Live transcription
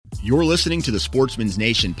You're listening to the Sportsman's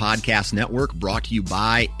Nation Podcast Network, brought to you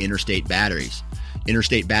by Interstate Batteries.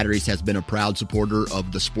 Interstate Batteries has been a proud supporter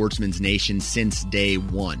of the Sportsman's Nation since day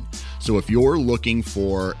one. So if you're looking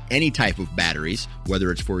for any type of batteries,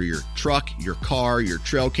 whether it's for your truck, your car, your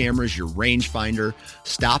trail cameras, your rangefinder,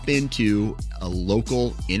 stop into a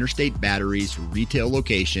local Interstate Batteries retail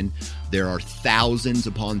location. There are thousands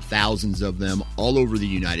upon thousands of them all over the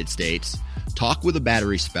United States. Talk with a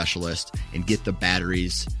battery specialist and get the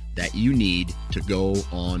batteries that you need to go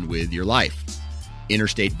on with your life.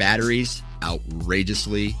 Interstate Batteries,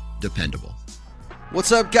 outrageously dependable.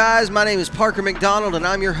 What's up, guys? My name is Parker McDonald, and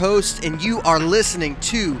I'm your host, and you are listening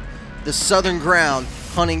to the Southern Ground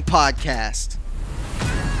Hunting Podcast.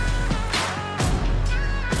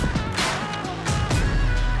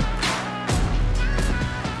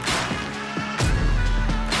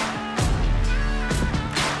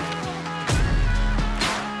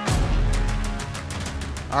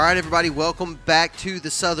 All right, everybody, welcome back to the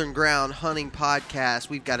Southern Ground Hunting Podcast.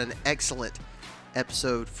 We've got an excellent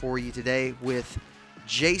episode for you today with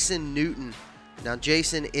Jason Newton. Now,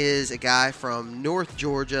 Jason is a guy from North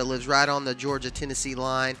Georgia, lives right on the Georgia-Tennessee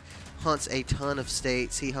line, hunts a ton of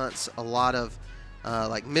states. He hunts a lot of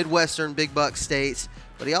like Midwestern big buck states,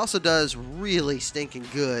 but he also does really stinking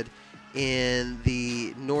good in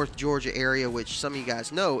the North Georgia area, which some of you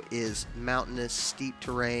guys know is mountainous, steep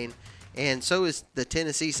terrain. And so is the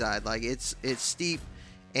Tennessee side. Like, it's steep,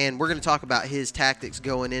 and we're going to talk about his tactics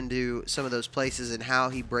going into some of those places and how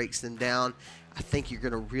he breaks them down. I think you're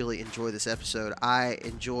going to really enjoy this episode. I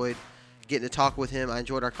enjoyed getting to talk with him. I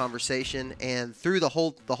enjoyed our conversation, and through the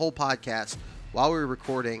whole podcast, while we were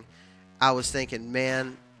recording, I was thinking,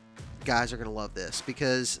 man, guys are going to love this,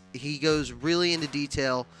 because he goes really into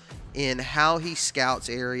detail in how he scouts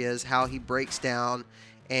areas, how he breaks down.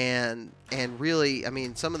 And really, I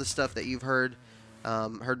mean, some of the stuff that you've heard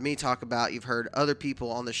me talk about, you've heard other people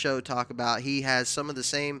on the show talk about. He has some of the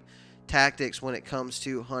same tactics when it comes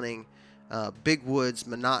to hunting big woods,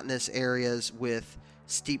 monotonous areas with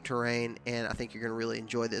steep terrain, and I think you're going to really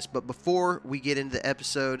enjoy this. But before we get into the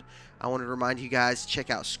episode, I want to remind you guys to check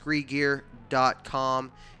out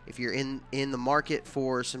screegear.com if you're in the market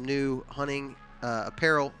for some new hunting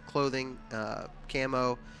apparel, clothing,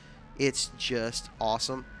 camo. It's just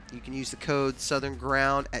awesome. You can use the code Southern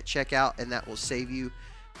Ground at checkout, and that will save you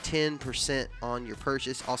 10% on your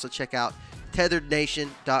purchase. Also, check out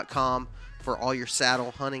tetherednation.com for all your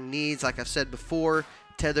saddle hunting needs. Like I've said before,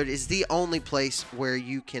 Tethered is the only place where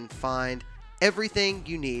you can find everything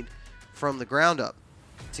you need from the ground up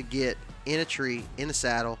to get in a tree, in a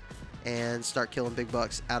saddle, and start killing big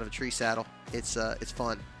bucks out of a tree saddle. It's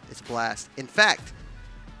fun. It's a blast. In fact,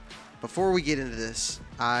 before we get into this,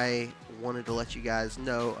 I wanted to let you guys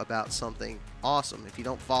know about something awesome. If you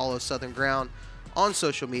don't follow Southern Ground on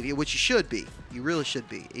social media, which you should be, you really should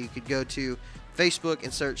be, you could go to Facebook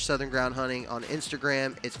and search Southern Ground Hunting. On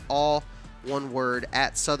Instagram, it's all one word,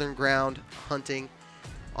 at Southern Ground Hunting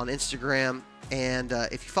on Instagram. And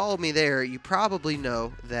if you follow me there, you probably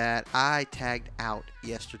know that I tagged out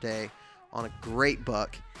yesterday on a great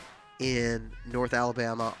buck in North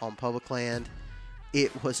Alabama on public land.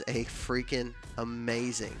 It was a freaking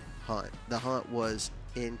amazing hunt. The hunt was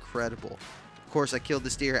incredible. Of course, I killed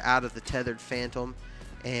this deer out of the tethered Phantom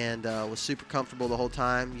and was super comfortable the whole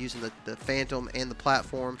time using the Phantom and the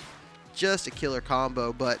platform. Just a killer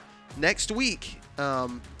combo. But next week,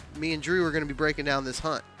 me and Drew are going to be breaking down this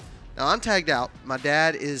hunt. Now, I'm tagged out. My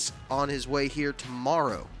dad is on his way here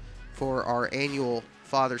tomorrow for our annual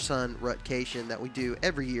father-son rutcation that we do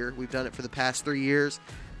every year. We've done it for the past 3 years.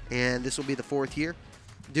 And this will be the 4th year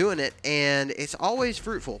doing it, and it's always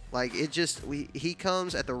fruitful. Like, he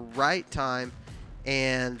comes at the right time,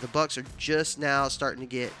 and the bucks are just now starting to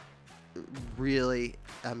get really,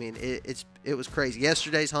 I mean, it was crazy.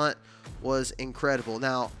 Yesterday's hunt was incredible.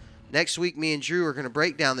 Now, next week, me and Drew are going to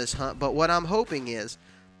break down this hunt, but what I'm hoping is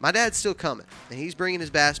my dad's still coming, and he's bringing his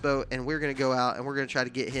bass boat, and we're going to go out, and we're going to try to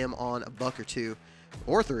get him on a buck or two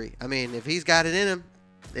or three. I mean, if he's got it in him,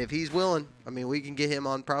 if he's willing, I mean, we can get him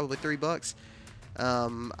on probably 3 bucks.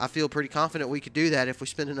 I feel pretty confident we could do that if we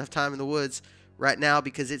spend enough time in the woods right now,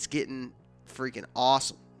 because it's getting freaking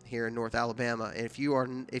awesome here in North Alabama. And if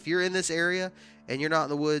you're in this area and you're not in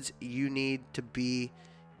the woods, you need to be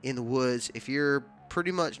in the woods. If you're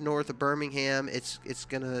pretty much north of Birmingham, it's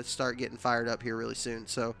gonna start getting fired up here really soon.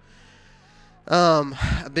 So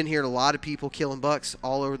I've been hearing a lot of people killing bucks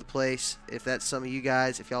all over the place. If that's some of you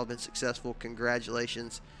guys, if y'all have been successful,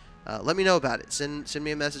 congratulations. Let me know about it. Send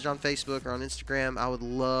me a message on Facebook or on Instagram. I would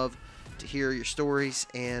love to hear your stories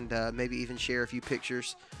and maybe even share a few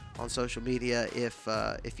pictures on social media if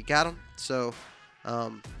you got them. So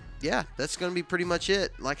yeah, that's going to be pretty much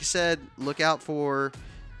it. Like I said, look out for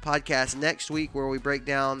podcast next week where we break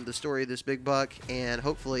down the story of this big buck, and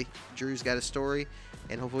hopefully Drew's got a story,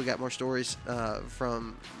 and hopefully we got more stories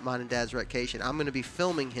from mine and Dad's Rutcation. I'm going to be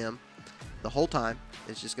filming him the whole time.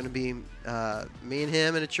 It's just going to be me and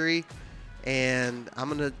him in a tree, and I'm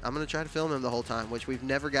gonna try to film him the whole time, which we've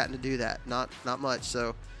never gotten to do that, not much.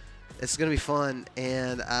 So it's going to be fun,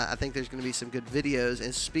 and I think there's going to be some good videos.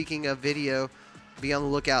 And speaking of video, be on the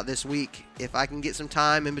lookout this week. If I can get some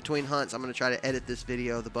time in between hunts, I'm going to try to edit this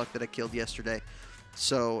video of the buck that I killed yesterday.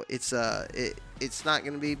 So it's not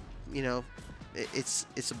going to be, it's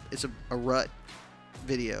a rut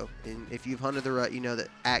video, and if you've hunted the rut, you know that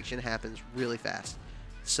action happens really fast.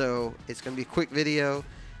 So it's going to be a quick video,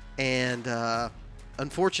 and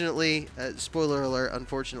unfortunately, spoiler alert,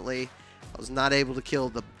 unfortunately, I was not able to kill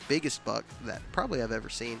the biggest buck that probably I've ever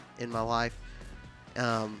seen in my life.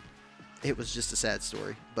 It was just a sad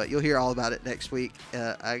story, but you'll hear all about it next week.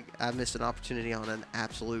 I missed an opportunity on an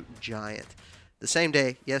absolute giant. The same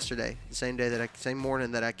day, yesterday, same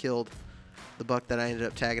morning that I killed the buck that I ended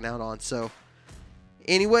up tagging out on. So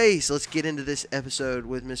anyways, let's get into this episode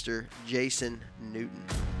with Mr. Jason Newton.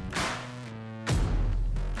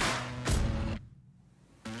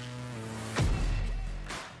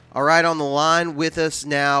 All right, on the line with us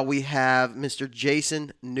now, we have Mr.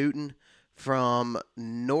 Jason Newton from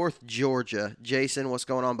North Georgia. Jason, what's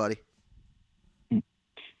going on, buddy?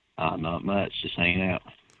 Not much, just hanging out.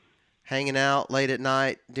 Hanging out late at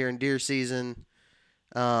night during deer season.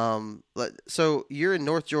 So you're in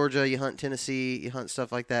North Georgia, you hunt Tennessee, you hunt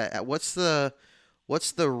stuff like that. What's the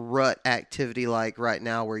rut activity like right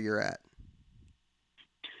now where you're at?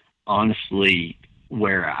 Honestly,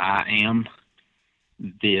 where I am,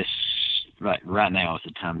 right now is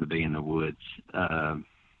the time to be in the woods.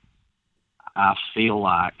 I feel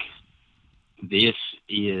like this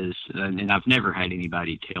is, and I've never had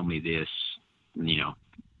anybody tell me this, any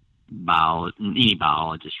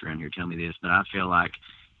biologist around here tell me this, but I feel like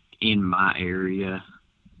in my area,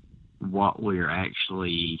 what we're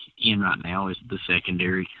actually in right now is the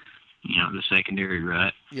secondary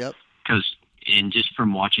rut. Yep. And just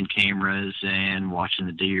from watching cameras and watching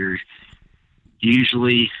the deer,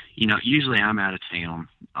 usually I'm out of town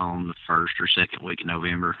on the first or second week of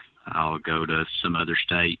November. I'll go to some other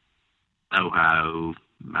state, Ohio.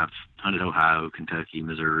 I've hunted Ohio, Kentucky,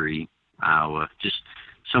 Missouri, Iowa, just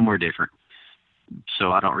somewhere different.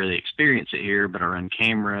 So I don't really experience it here, but I run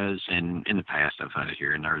cameras, and in the past I've hunted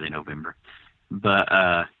here in early November.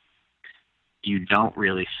 But you don't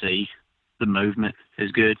really see the movement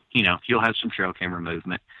as good. You'll have some trail camera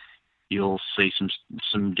movement. You'll see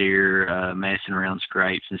some deer messing around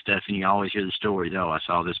scrapes and stuff, and you always hear the stories. Oh, I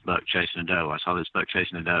saw this buck chasing a doe. I saw this buck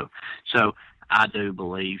chasing a doe. So I do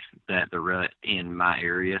believe that the rut in my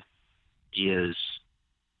area is,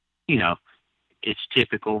 it's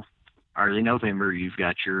typical. Early November, you've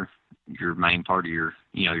got your main part of your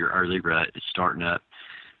early rut is starting up.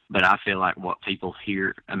 But I feel like what people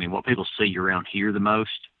see around here the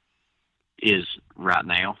most is right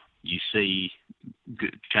now. You see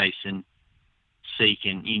good chasing,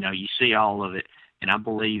 seeking, you see all of it. And I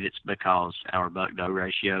believe it's because our buck-doe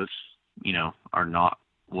ratios, are not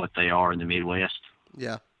what they are in the Midwest.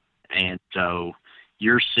 Yeah. And so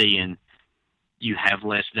you're seeing you have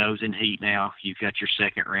less does in heat now. You've got your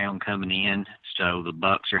second round coming in. So the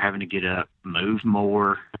bucks are having to get up, move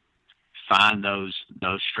more, find those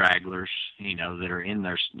stragglers, that are in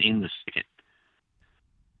the second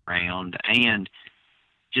round. And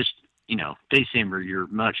just, December, you're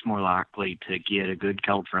much more likely to get a good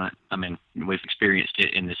cold front. I mean, we've experienced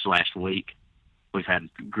it in this last week. We've had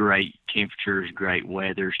great temperatures, great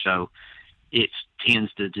weather, so it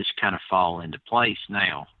tends to just kind of fall into place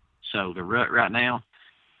now. So the rut right now,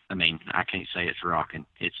 I can't say it's rocking.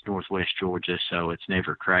 It's Northwest Georgia, so it's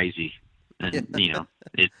never crazy. And,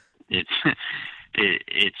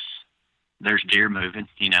 it's there's deer moving,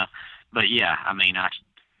 But, yeah, I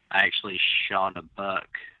actually shot a buck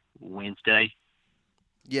Wednesday.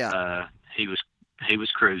 Yeah. He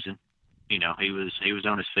was cruising. He was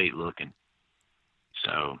on his feet looking.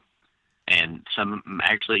 So, and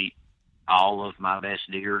all of my best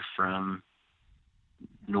deer from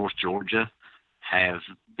North Georgia have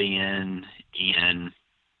been in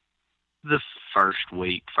the first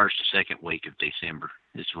or second week of December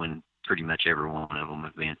is when pretty much every one of them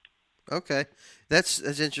have been. Okay. That's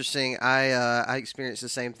interesting. I experienced the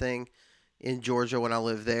same thing in Georgia when I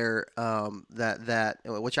lived there,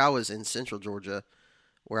 which I was in central Georgia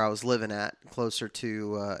where I was living at, closer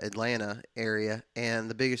to Atlanta area, and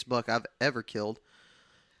the biggest buck I've ever killed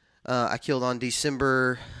I killed on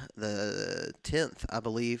December the 10th, I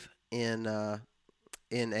believe, in a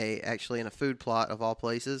food plot of all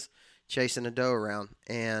places, chasing a doe around.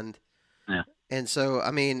 Yeah. And so,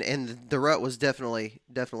 I mean, and the rut was definitely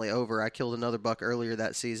over. I killed another buck earlier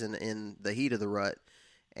that season in the heat of the rut,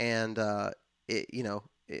 and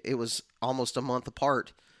it was almost a month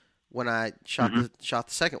apart when I shot Mm-hmm. the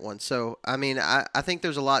second one. So, I mean, I think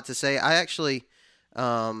there's a lot to say. I actually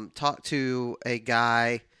talked to a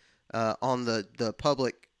guy on the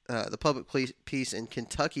public piece in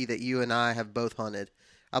Kentucky that you and I have both hunted.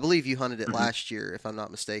 I believe you hunted it Mm-hmm. last year, if I'm not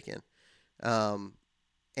mistaken. Um,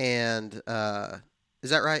 and is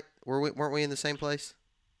that right? Weren't we in the same place?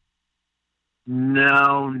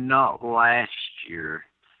 No, not last year.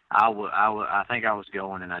 I think I was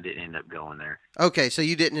going, and I didn't end up going there. Okay, so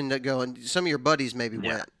you didn't end up going. Some of your buddies maybe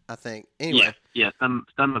Yeah. went, I think. Anyway, Yeah. Some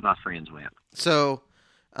of my friends went. so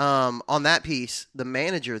on that piece, the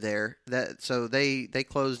manager there they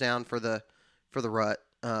closed down for the rut,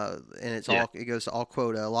 and it goes to all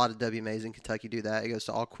quota. A lot of WMAs in Kentucky do that. It goes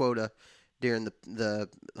to all quota during the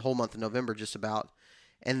whole month of November, just about.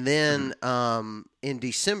 And then in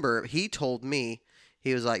December, he told me,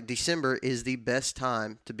 he was like, December is the best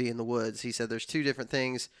time to be in the woods. He said there's two different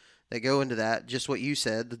things that go into that. Just what you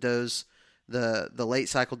said, the does, the late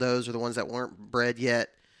cycle does, or the ones that weren't bred yet,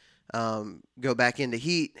 go back into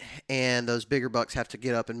heat, and those bigger bucks have to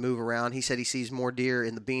get up and move around. He said he sees more deer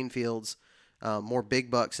in the bean fields, more big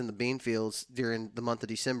bucks in the bean fields during the month of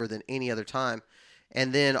December than any other time.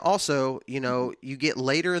 And then also, you get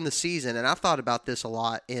later in the season, and I've thought about this a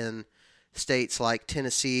lot in states like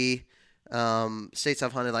Tennessee, states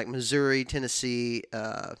I've hunted like Missouri, Tennessee,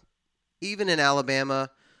 even in Alabama,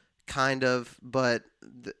 kind of, but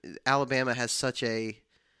Alabama has such a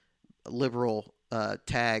liberal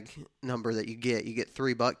tag number that you get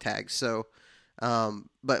 3 buck tags. So,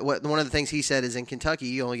 but one of the things he said is in Kentucky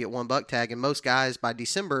you only get 1 buck tag, and most guys by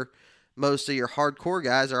December, most of your hardcore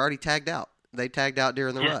guys are already tagged out. They tagged out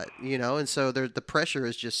during the rut, and so the pressure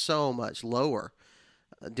is just so much lower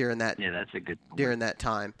during that. Yeah, that's a good point. During that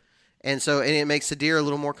time, and it makes the deer a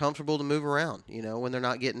little more comfortable to move around. When they're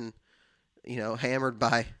not getting, hammered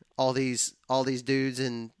by all these dudes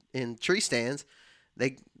in tree stands,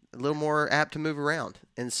 they a little more apt to move around.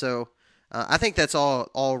 And so I think that's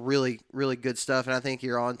all really, really good stuff, and I think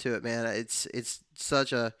you're on to it, man. It's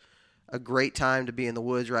such a great time to be in the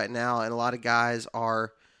woods right now, and a lot of guys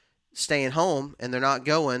are staying home and they're not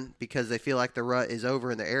going because they feel like the rut is over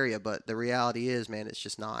in the area, but the reality is, man, it's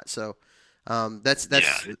just not. So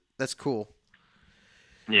that's cool.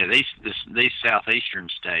 Yeah, these southeastern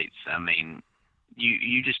states, I mean,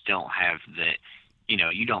 you just don't have that.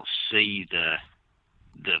 You don't see the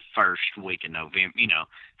first week of November,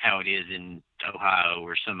 how it is in Ohio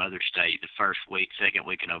or some other state, the first week, second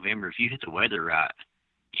week of November. If you hit the weather right,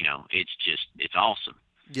 it's awesome.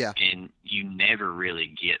 Yeah. And you never really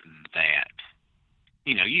get that.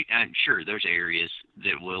 I'm sure there's areas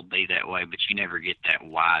that will be that way, but you never get that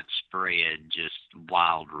widespread, just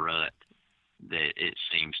wild rut that it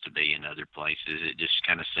seems to be in other places. It just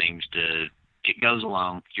kind of seems it goes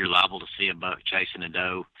along. You're liable to see a buck chasing a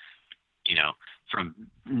doe, from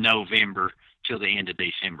November till the end of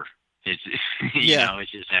December. It's,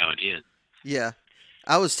 it's just how it is. Yeah.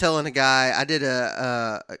 I was telling a guy, I did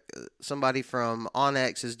somebody from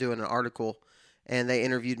Onyx is doing an article, and they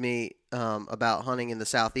interviewed me about hunting in the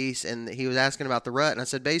Southeast, and he was asking about the rut, and I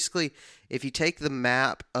said, basically, if you take the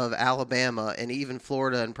map of Alabama and even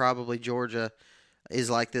Florida and probably Georgia is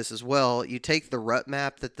like this as well, you take the rut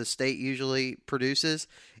map that the state usually produces,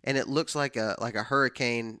 and it looks like a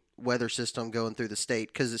hurricane weather system going through the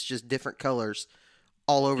state because it's just different colors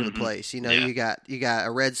all over the place. You got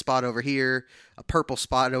a red spot over here, a purple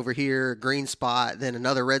spot over here, a green spot, then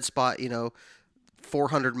another red spot,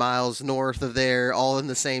 400 miles north of there, all in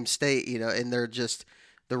the same state, and they're just,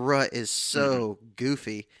 the rut is so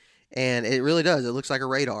goofy, and it really does. It looks like a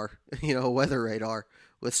radar, a weather radar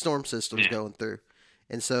with storm systems going through.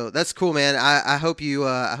 And so that's cool, man. I hope you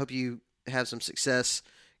have some success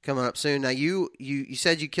coming up soon. Now you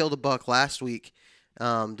said you killed a buck last week.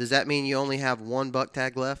 Does that mean you only have 1 buck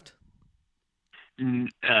tag left?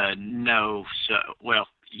 No.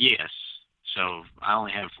 Yes. So I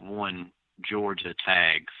only have 1 Georgia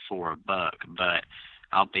tag for a buck, but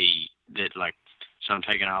I'll be so I'm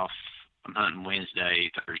taking off. I'm hunting Wednesday,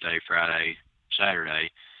 Thursday, Friday, Saturday,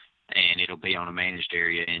 and it'll be on a managed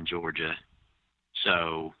area in Georgia.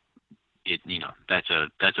 So that's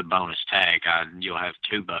a bonus tag. You'll have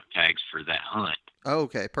 2 buck tags for that hunt. Oh,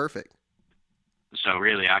 okay, perfect. So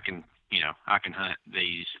really, I can hunt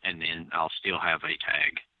these, and then I'll still have a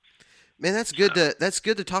tag. Man, that's good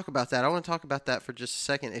to talk about that. I want to talk about that for just a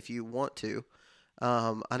second if you want to.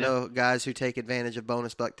 I know guys who take advantage of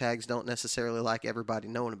bonus buck tags don't necessarily like everybody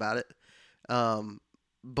knowing about it.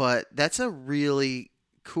 But that's a really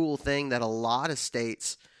cool thing that a lot of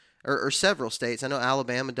states, or several states, I know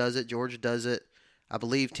Alabama does it, Georgia does it, I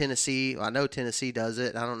believe Tennessee, I know Tennessee does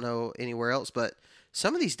it, I don't know anywhere else, but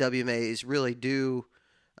some of these WMAs really do,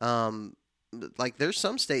 like there's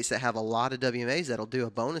some states that have a lot of WMAs that'll do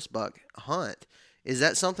a bonus buck hunt. Is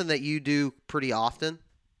that something that you do pretty often?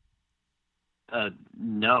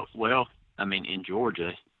 No. Well, I mean, in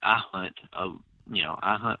Georgia, I hunt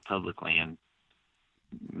public land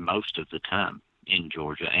most of the time in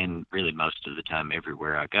Georgia, and really most of the time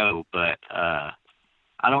everywhere I go. But I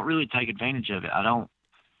don't really take advantage of it. I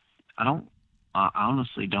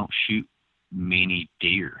honestly don't shoot many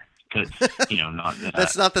deer because not that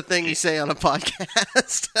that's not the thing you say on a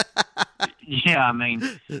podcast. Yeah, I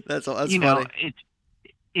mean, that's funny.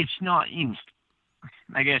 It's not.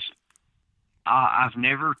 I guess I've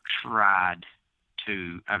never tried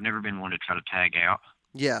to. I've never been one to try to tag out.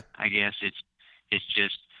 Yeah. I guess it's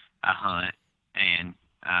just I hunt and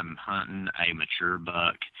I'm hunting a mature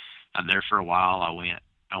buck. There for a while.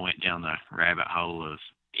 I went down the rabbit hole of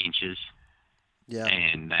inches. Yeah.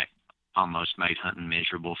 And that almost made hunting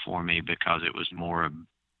miserable for me because it was more of,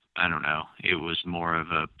 I don't know, it was more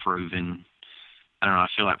of a proven. I don't know. I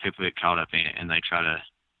feel like people get caught up in it and they try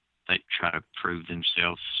to prove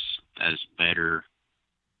themselves as better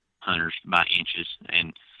hunters by inches.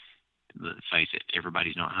 And let's face it,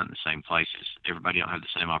 everybody's not hunting the same places. Everybody don't have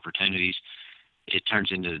the same opportunities. It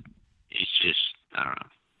turns into, it's just, I don't know.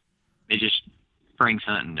 It just brings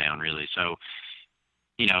hunting down, really. So,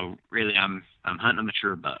 really, I'm hunting a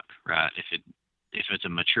mature buck, right? If it's a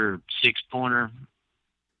mature 6-pointer,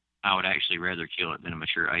 I would actually rather kill it than a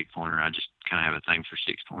mature 8-pointer. I just kind of have a thing for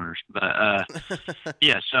 6-pointers. But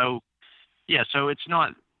so it's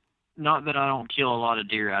not that I don't kill a lot of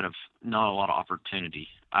deer out of not a lot of opportunity.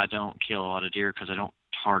 I don't kill a lot of deer because I don't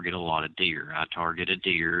target a lot of deer. I target a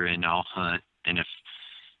deer and I'll hunt. And if,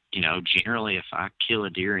 generally if I kill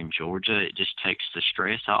a deer in Georgia, it just takes the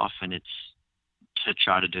stress off and it's to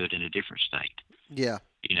try to do it in a different state. Yeah.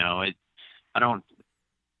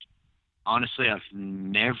 Honestly, I've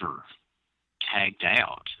never tagged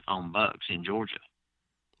out on bucks in Georgia.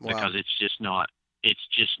 Wow. Because it's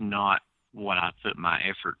just not what I put my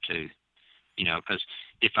effort to, because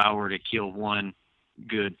if I were to kill one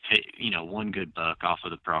good buck off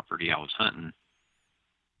of the property I was hunting,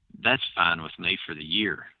 that's fine with me for the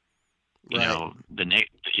year. Right.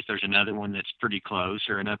 If there's another one that's pretty close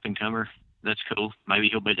or an up and comer, that's cool. Maybe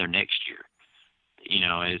he'll be there next year.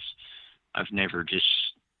 I've never just,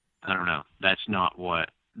 I don't know. That's not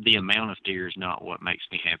the amount of deer is not what makes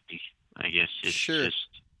me happy. I guess it's just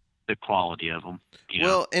the quality of them.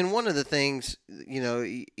 Well, and one of the things,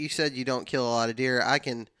 you said you don't kill a lot of deer. I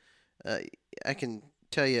can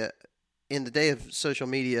tell you, in the day of social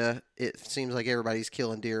media, it seems like everybody's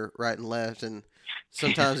killing deer right and left, and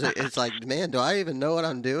sometimes it's like, man, do I even know what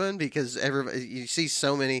I'm doing? Because you see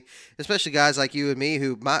so many, especially guys like you and me,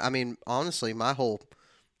 who honestly, my whole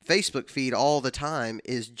Facebook feed all the time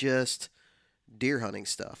is just deer hunting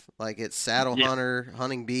stuff. Like it's saddle hunter,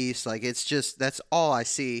 hunting beasts. Like it's just, that's all I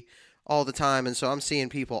see all the time. And so I'm seeing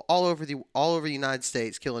people all over the United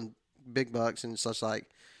States killing big bucks, and it's just like,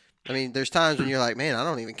 there's times when you're like, man, I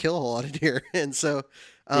don't even kill a whole lot of deer. And so,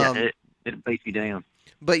 it beats you down.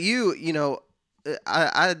 But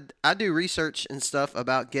I do research and stuff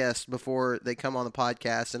about guests before they come on the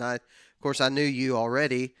podcast. And of course I knew you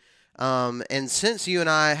already. And since you and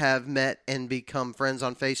I have met and become friends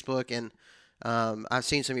on Facebook, and I've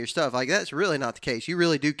seen some of your stuff, like that's really not the case. You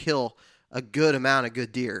really do kill a good amount of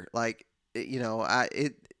good deer. Like,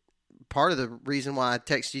 part of the reason why I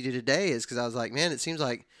texted you today is because I was like, man, it seems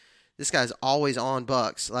like this guy's always on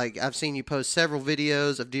bucks. Like I've seen you post several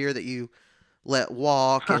videos of deer that you let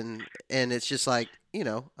walk, and it's just like,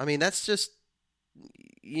 that's just,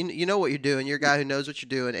 you know what you're doing. You're a guy who knows what you're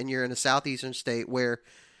doing, and you're in a southeastern state where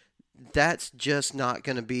that's just not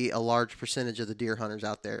going to be a large percentage of the deer hunters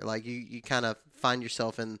out there. Like you kind of find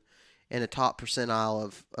yourself in a top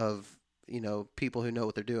percentile of people who know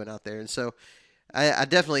what they're doing out there. And so I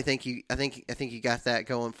definitely think you got that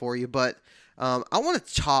going for you. But I want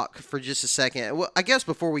to talk for just a second. Well, I guess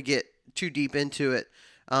before we get too deep into it,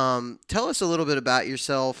 tell us a little bit about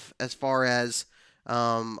yourself as far as,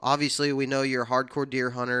 obviously we know you're a hardcore deer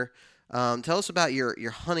hunter. Tell us about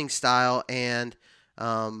your hunting style, and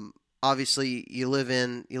obviously you live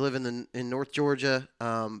in North Georgia,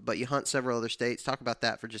 but you hunt several other states. Talk about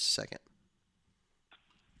that for just a second.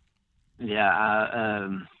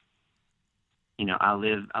 Yeah, I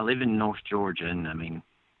live in North Georgia, and I mean,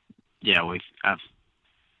 yeah, I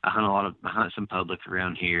hunt some public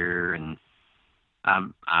around here, and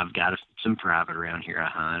I've got some private around here I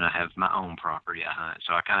hunt. I have my own property I hunt,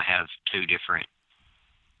 so I kind of have two different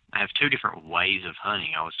ways of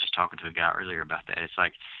hunting. I was just talking to a guy earlier about that. It's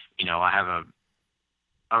like, I have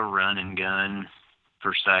a run and gun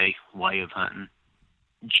per se way of hunting.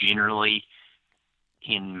 Generally,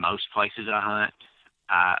 in most places I hunt,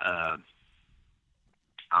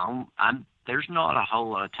 there's not a whole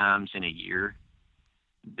lot of times in a year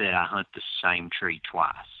that I hunt the same tree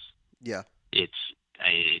twice. Yeah. It's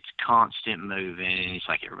constant moving, and it's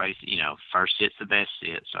like everybody's, first sit's the best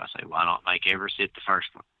sit. So I say, why not make every sit the first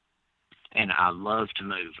one? And I love to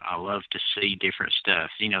move. I love to see different stuff.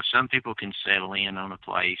 Some people can settle in on a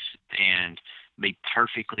place and be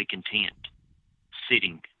perfectly content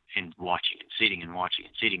sitting and watching and sitting and watching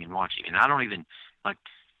and sitting and watching. And I don't even, like,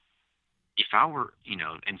 if I were,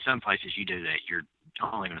 in some places you do that, you're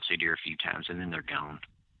only going to see deer a few times and then they're gone.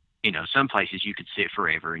 Some places you could sit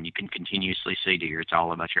forever and you can continuously see deer. It's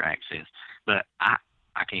all about your access. But I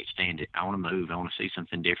can't stand it. I want to move. I want to see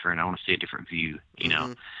something different. I want to see a different view,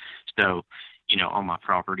 Mm-hmm. So, on my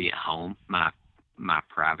property at home, my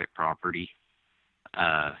private property,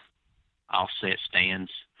 I'll set stands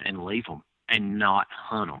and leave them and not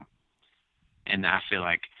hunt them. And I feel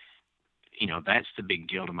like, that's the big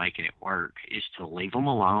deal to making it work, is to leave them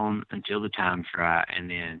alone until the time's right and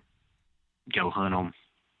then go hunt them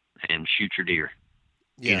and shoot your deer.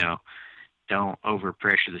 Yeah. Don't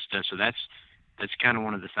overpressure the stuff. So that's kind of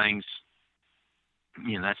one of the things,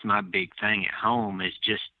 that's my big thing at home, is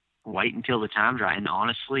just wait until the time's right. And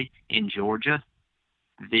honestly, in Georgia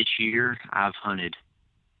this year, I've hunted.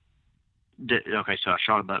 Okay, so I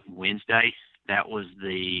shot a buck Wednesday. That was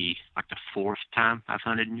the fourth time I've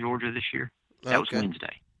hunted in Georgia this year. That was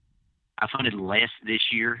Wednesday. I've hunted less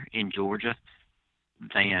this year in Georgia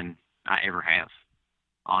than I ever have,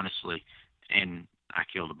 honestly. And I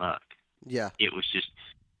killed a buck. Yeah. It was just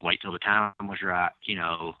wait till the time was right.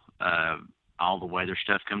 All the weather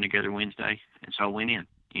stuff come together Wednesday, and so I went in.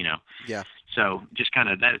 Yeah. So just kind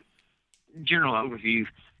of that general overview.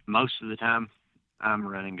 Most of the time, I'm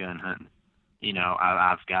running gun hunting.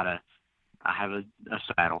 I have a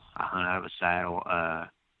saddle. I hunt out of a saddle,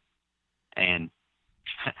 and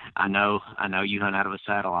I know you hunt out of a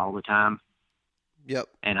saddle all the time. Yep.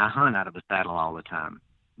 And I hunt out of a saddle all the time,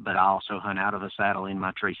 but I also hunt out of a saddle in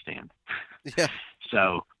my tree stand. Yeah.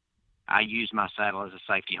 So I use my saddle as a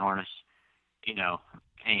safety harness,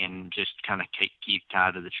 and just kind of keep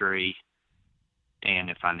tied to the tree.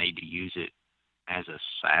 And if I need to use it as a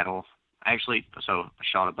saddle, actually, so I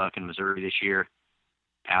shot a buck in Missouri this year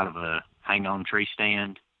out of a hang-on tree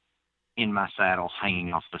stand in my saddle,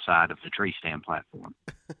 hanging off the side of the tree stand platform.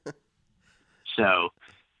 So,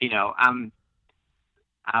 I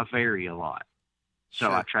vary a lot. So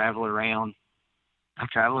Sure. I travel around.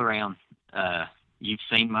 You've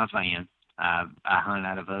seen my van. I hunt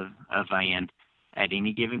out of a van. At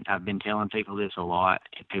any given, I've been telling people this a lot.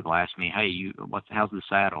 People ask me, "Hey, how's the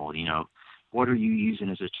saddle? What are you using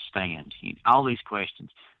as a stand?" All these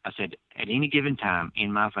questions. I said, at any given time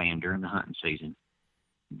in my van during the hunting season,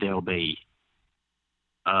 there'll be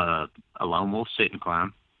a Lone Wolf Sit and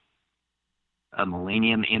Climb, a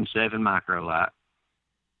Millennium M7 Microlight,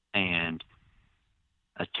 and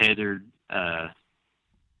a tethered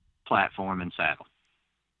platform and saddle.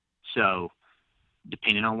 So,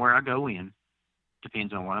 depending on where I go in,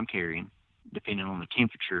 depends on what I'm carrying, depending on the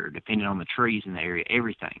temperature, depending on the trees in the area,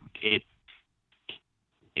 everything.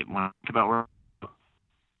 When I think about where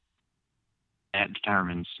that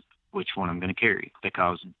determines which one I'm going to carry,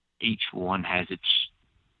 because each one has its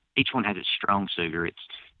strong suit, or its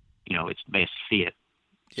best fit.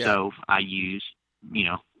 Yeah. So I use,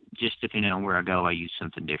 just depending on where I go, I use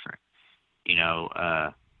something different.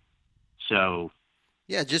 So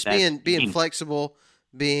Yeah, just being flexible,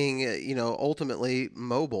 being ultimately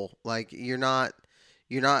mobile. Like you're not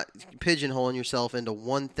pigeonholing yourself into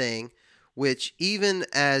one thing, which even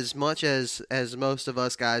as much as most of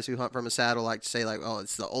us guys who hunt from a saddle like to say, like, oh,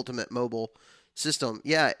 it's the ultimate mobile system.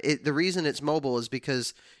 Yeah, the reason it's mobile is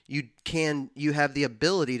because you have the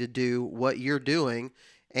ability to do what you're doing,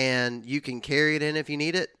 and you can carry it in if you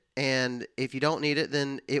need it. And if you don't need it,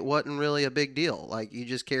 then it wasn't really a big deal. Like you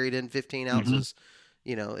just carried in 15 ounces. Mm-hmm.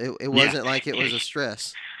 It wasn't like it was a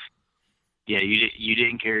stress. Yeah, you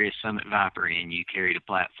didn't carry a Summit Viper in. You carried a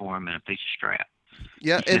platform and a piece of strap.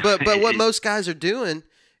 Yeah, but what most guys are doing,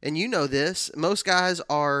 and this, most guys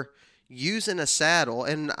are using a saddle,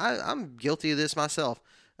 and I'm guilty of this myself.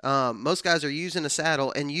 Most guys are using a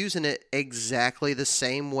saddle and using it exactly the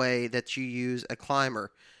same way that you use a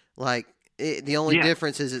climber. Like the only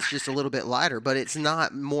difference is it's just a little bit lighter, but it's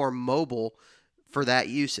not more mobile for that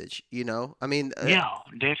usage. You know, I mean, no,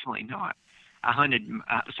 definitely not. I hunted.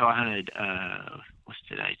 I hunted. What's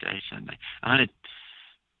today? Today's Sunday. I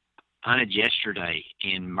hunted yesterday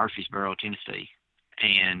in Murfreesboro, Tennessee,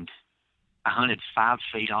 and I hunted 5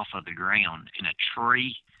 feet off of the ground in a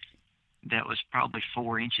tree that was probably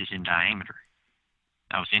 4 inches in diameter.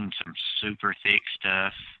 I was in some super thick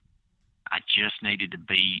stuff. I just needed to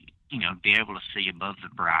be able to see above the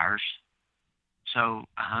briars. So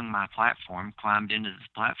I hung my platform, climbed into the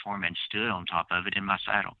platform, and stood on top of it in my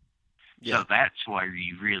saddle. Yeah. So that's where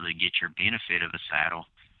you really get your benefit of a saddle,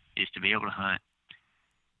 is to be able to hunt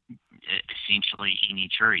essentially any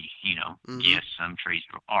tree. Yes, some trees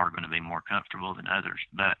are going to be more comfortable than others,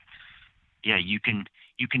 but yeah, you can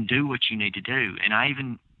do what you need to do.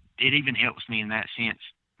 And it even helps me in that sense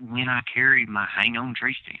when I carry my hang on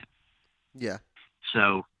tree stand. Yeah.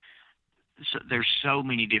 So there's so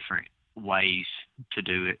many different ways to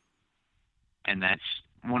do it, and that's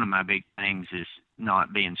one of my big things, is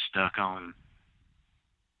not being stuck on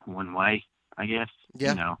one way, I guess.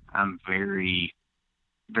 Yeah. I'm very,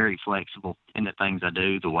 very flexible in the things I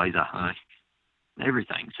do, the ways I hunt,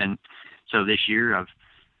 everything. And so this year I've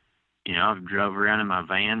drove around in my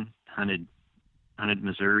van, hunted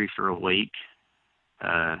Missouri for a week.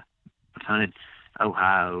 I've hunted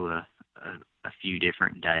Ohio a few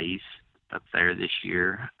different days up there this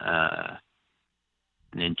year.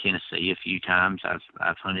 And then Tennessee a few times.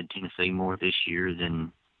 I've hunted Tennessee more this year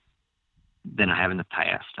than I have in the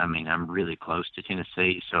past. I mean, I'm really close to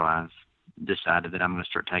Tennessee, so I've decided that I'm going to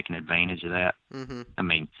start taking advantage of that. Mm-hmm. I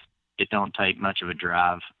mean, it don't take much of a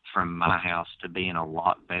drive from my house to being a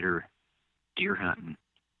lot better deer hunting,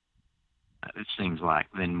 it seems like,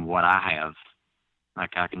 than what I have.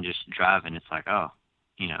 Like, I can just drive and it's like,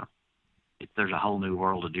 there's a whole new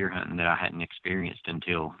world of deer hunting that I hadn't experienced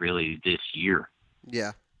until really this year.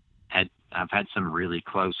 Yeah. I've had some really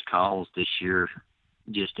close calls this year,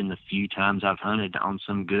 just in the few times I've hunted, on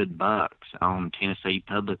some good bucks on Tennessee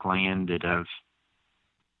public land that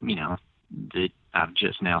I've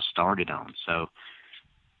just now started on. So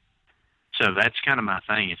that's kind of my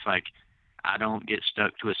thing. It's like, I don't get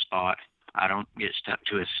stuck to a spot. I don't get stuck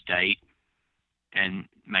to a state. And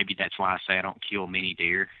maybe that's why I say I don't kill many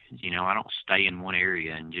deer. I don't stay in one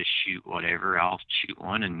area and just shoot whatever. I'll shoot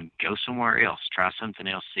one and go somewhere else, try something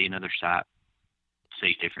else, see another site,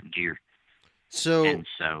 see different deer. So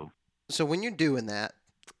when you're doing that,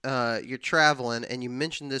 you're traveling, and you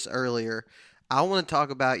mentioned this earlier. I want to talk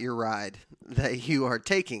about your ride that you are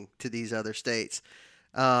taking to these other states.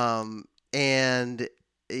 And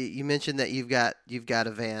you mentioned that you've got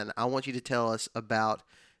a van. I want you to tell us about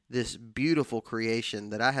this beautiful creation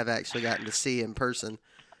that I have actually gotten to see in person,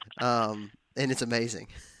 and it's amazing.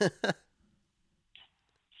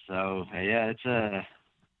 So yeah, it's a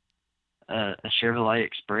Chevrolet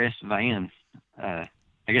Express van. I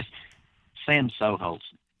guess Sam Soholt's,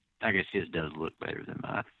 I guess his does look better than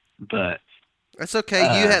mine, but that's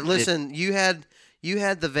okay. You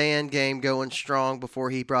had the van game going strong before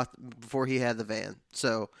he had the van.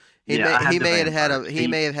 So he may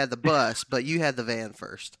have had the bus, but you had the van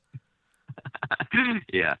first.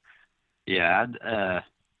 Yeah.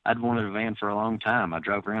 I'd wanted a van for a long time. I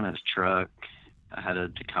drove around in his truck. I had a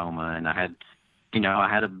Tacoma, and I had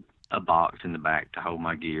a box in the back to hold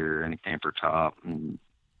my gear and a camper top, and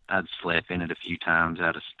I'd slept in it a few times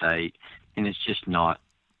out of state, and it's just not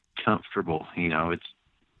comfortable.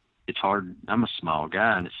 It's hard. I'm a small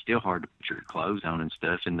guy, and it's still hard to put your clothes on and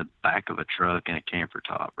stuff in the back of a truck and a camper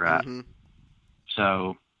top, right? Mm-hmm.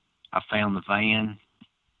 So I found the van,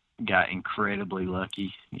 got incredibly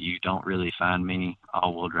lucky. You don't really find many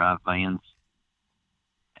all-wheel drive vans,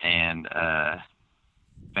 and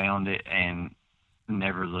found it and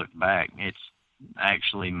never looked back. It's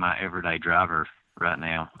actually my everyday driver right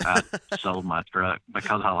now. I sold my truck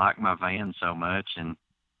because I like my van so much, and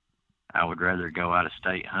I would rather go out of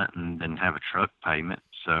state hunting than have a truck payment.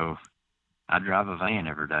 So I drive a van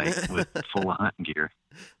every day with full of hunting gear.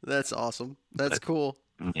 That's awesome. That's cool.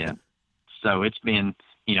 Yeah. So it's been,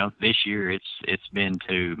 this year it's been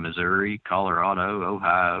to Missouri, Colorado,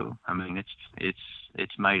 Ohio. I mean, it's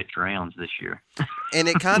made its rounds this year. And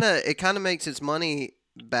it kind of makes its money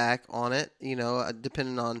back on it,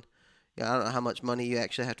 depending on, I don't know how much money you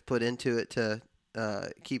actually have to put into it to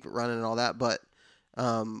keep it running and all that, but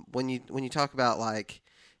when you talk about like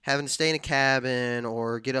having to stay in a cabin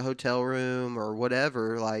or get a hotel room or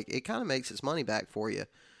whatever, like it kind of makes its money back for you.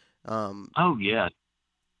 Oh yeah,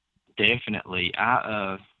 definitely.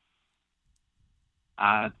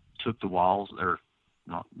 I took the walls, or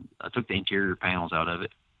not, I took the interior panels out of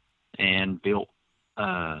it and built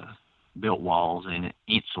walls in it,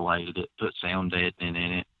 insulated it, put sound deadening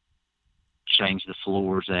in it, changed the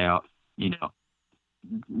floors out,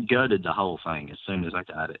 gutted the whole thing as soon as I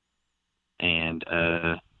got it, and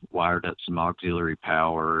wired up some auxiliary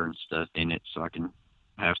power and stuff in it so I can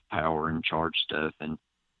have power and charge stuff. And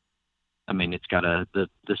I mean, it's got the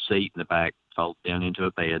seat in the back folds down into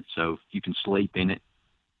a bed, so you can sleep in it.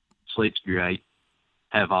 Sleeps great.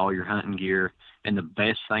 Have all your hunting gear. And the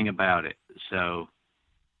best thing about it, so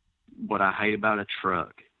what I hate about a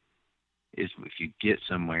truck is if you get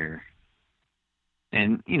somewhere,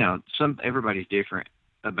 and everybody's different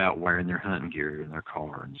about wearing their hunting gear in their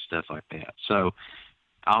car and stuff like that. So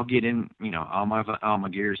I'll get in, all my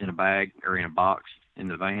gear's in a bag or in a box in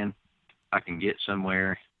the van. I can get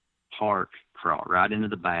somewhere, park, crawl right into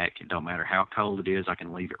the back. It don't matter how cold it is. I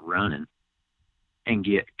can leave it running and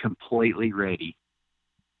get completely ready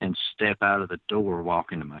and step out of the door,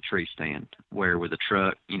 walk into my tree stand. Where with a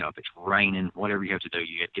truck, if it's raining, whatever you have to do,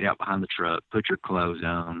 you get out behind the truck, put your clothes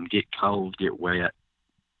on, get cold, get wet,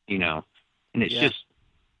 and it's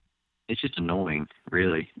just annoying,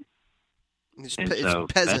 really. It's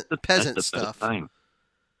peasant stuff. Thing.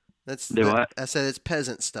 I said it's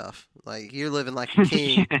peasant stuff. Like, you're living like a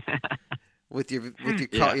king with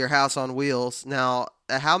your house on wheels. Now,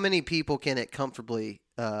 how many people can it comfortably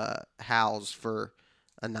house for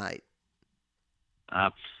a night?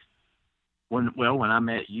 When I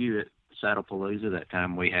met you at Saddlepalooza that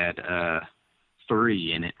time, we had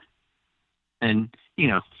 3 in it, and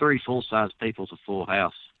 3 full-size people's a full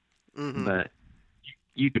house. Mm-hmm. But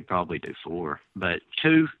you could probably do 4. But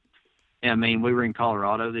 2, I mean, we were in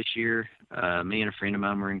Colorado this year. Me and a friend of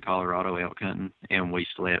mine were in Colorado elk hunting, and we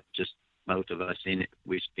slept, just both of us in it.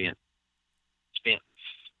 We spent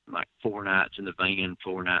like 4 nights in the van,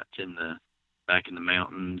 4 nights back in the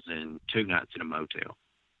mountains, and 2 nights in a motel.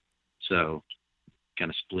 So kind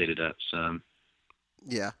of split it up some.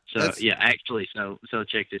 Yeah. So actually, so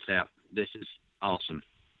check this out. This is awesome.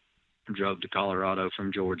 Drove to Colorado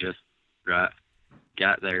from Georgia, right?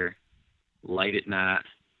 Got there late at night,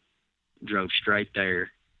 drove straight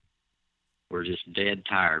there. We're just dead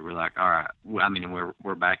tired. We're like, all right. I mean,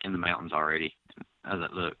 we're back in the mountains already. I was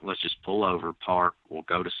like, look, let's just pull over, park. We'll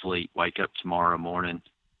go to sleep, wake up tomorrow morning,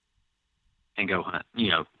 and go hunt.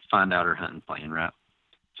 Find out our hunting plan, right?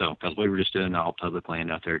 So, because we were just doing all public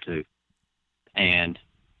land out there too, and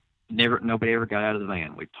nobody ever got out of the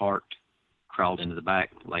van. We parked, crawled into the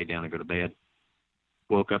back, laid down and go to bed.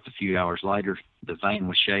 Woke up a few hours later. The van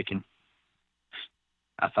was shaking.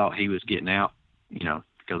 I thought he was getting out, to go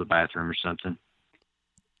to the bathroom or something.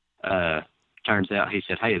 Turns out he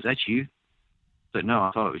said, "Hey, is that you?" I said, "No,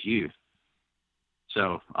 I thought it was you."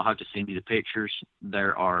 So I'll have to send you the pictures.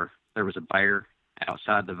 There was a bear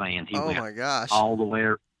outside the van. He went my gosh. all the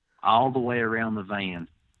way around the van,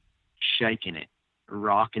 shaking it,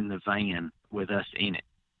 rocking the van with us in it.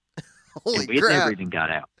 Holy crap. It never even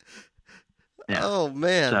got out. Yeah. Oh,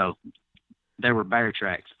 man. So there were bear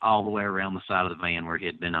tracks all the way around the side of the van where he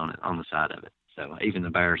had been on the side of it. So even the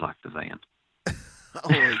bears liked the van.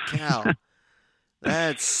 Holy cow.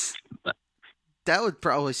 That would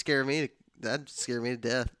probably scare me. That'd scare me to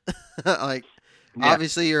death. Like,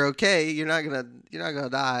 obviously you're okay. You're not gonna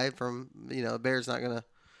die from, a bear's not gonna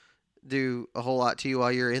do a whole lot to you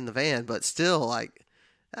while you're in the van, but still, like,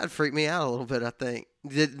 that'd freak me out a little bit, I think.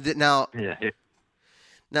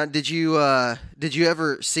 Now, did you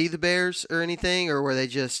ever see the bears or anything, or were they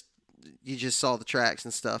you just saw the tracks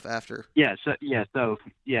and stuff after? So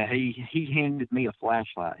he handed me a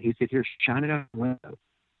flashlight. He said, "Here, shine it out the window."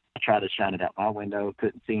 I tried to shine it out my window,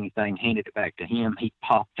 couldn't see anything, handed it back to him. He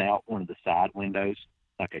popped out one of the side windows,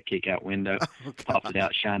 like a kick-out window, popped it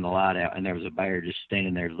out, shined the light out, and there was a bear just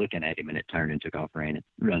standing there looking at him, and it turned and took off running.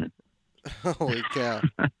 Holy cow.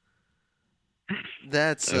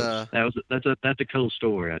 That's a cool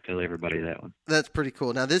story. I tell everybody that one. That's pretty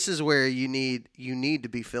cool. Now this is where you need to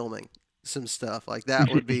be filming some stuff. Like, that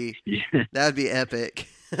would be that'd be epic.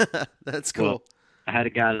 That's cool. Well, I had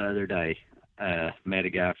a guy the other day, met a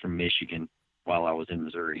guy from Michigan while I was in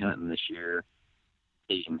Missouri hunting this year.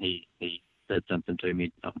 He said something to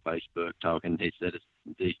me on Facebook talking. He said,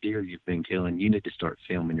 "These deer you've been killing, you need to start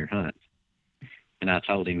filming your hunts." And I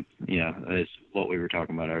told him, it's what we were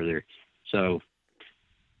talking about earlier. So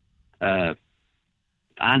I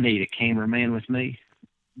need a cameraman with me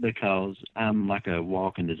because I'm like a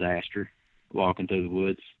walking disaster, walking through the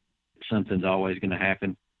woods. Something's always going to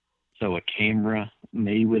happen. So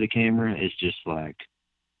me with a camera is just like,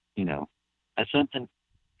 that's something.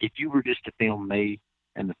 If you were just to film me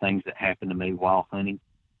and the things that happen to me while hunting,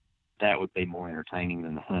 that would be more entertaining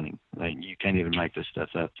than the hunting. Like, you can't even make this stuff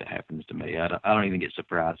up that happens to me. I don't even get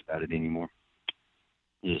surprised about it anymore.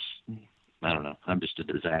 Just, I don't know. I'm just a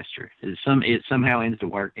disaster. It somehow ends to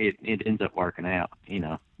work. It ends up working out,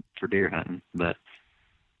 for deer hunting. But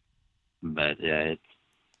yeah,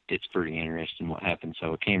 it's pretty interesting what happens.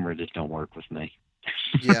 So a camera just don't work with me.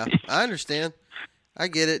 Yeah, I understand. I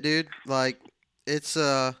get it, dude. Like, it's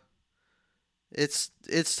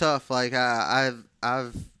tough. Like,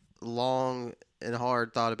 I've long and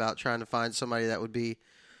hard thought about trying to find somebody that would be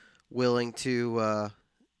willing to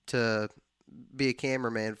be a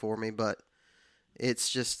cameraman for me, but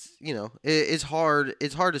it's just, it's hard.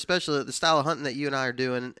 It's hard, especially the style of hunting that you and I are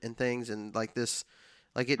doing and things, and like this,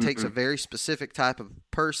 like it takes a very specific type of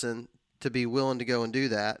person to be willing to go and do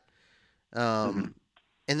that. And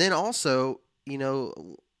then also,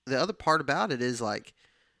 the other part about it is like,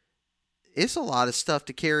 it's a lot of stuff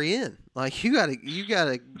to carry in. Like, you got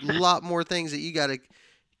a lot more things that you got to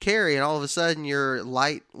carry, and all of a sudden your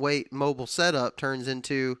lightweight mobile setup turns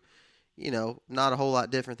into, not a whole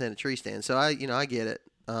lot different than a tree stand. So I get it.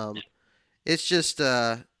 It's just,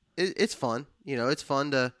 it's fun. It's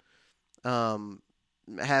fun to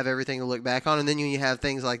have everything to look back on, and then you have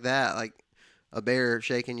things like that, like a bear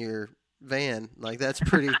shaking your van. Like, that's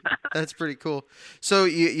pretty cool. So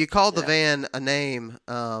you called the van a name,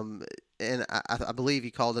 and I believe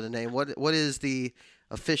you called it a name. What is the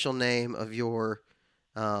official name of your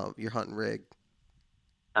hunting rig?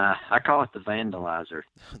 I call it the Vandalizer.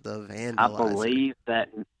 The Vandalizer.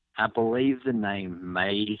 I believe the name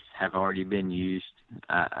may have already been used.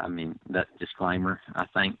 I mean, that disclaimer. I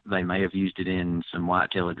think they may have used it in some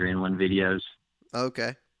Whitetail Adrenaline videos.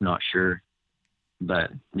 Okay. Not sure.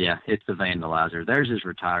 But, yeah, it's the Vandalizer. Theirs is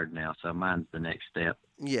retired now, so mine's the next step.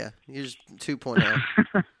 Yeah, yours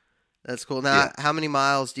 2.0. That's cool. Now, How many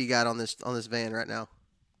miles do you got on this van right now?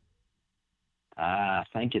 I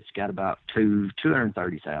think it's got about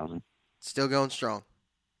 230,000. Still going strong.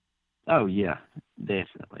 Oh yeah,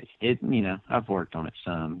 definitely. I've worked on it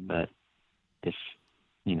some, but it's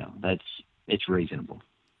reasonable.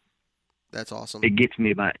 That's awesome. It gets me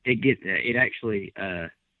about it actually.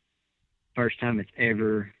 First time it's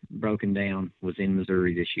ever broken down was in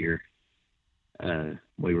Missouri this year.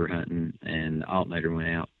 We were hunting and the alternator went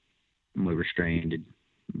out and we were stranded,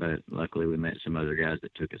 but luckily we met some other guys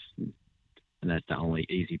that took us, and that's the only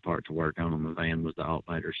easy part to work on the van was the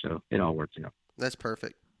alternator, so it all works out. That's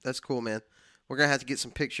perfect. That's cool, man. We're going to have to get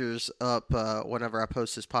some pictures up whenever I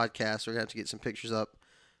post this podcast. We're going to have to get some pictures up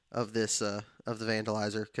of this of the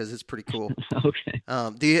Vandalizer, because it's pretty cool. Okay.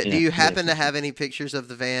 Do you happen to have any pictures of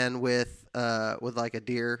the van with like a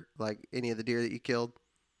deer, like any of the deer that you killed?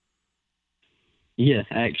 Yeah,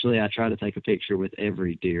 actually, I try to take a picture with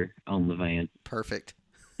every deer on the van. Perfect.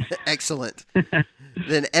 Excellent.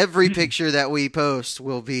 Then every picture that we post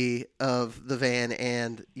will be of the van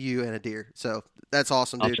and you and a deer. So that's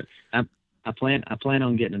awesome, dude. I plan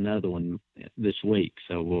on getting another one this week,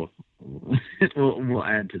 so we'll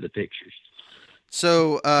add to the pictures.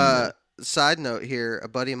 So, side note here, a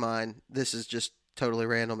buddy of mine, this is just totally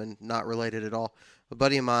random and not related at all. A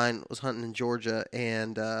buddy of mine was hunting in Georgia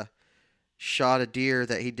and shot a deer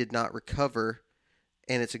that he did not recover,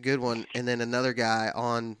 and it's a good one. And then another guy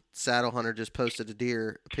on Saddle Hunter just posted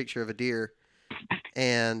a picture of a deer,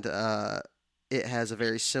 and it has a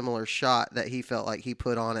very similar shot that he felt like he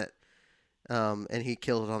put on it, and he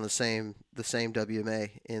killed it on the same WMA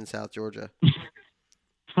in South Georgia.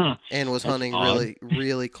 Huh. And was hunting odd. really,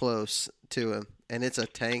 really close to him. And it's a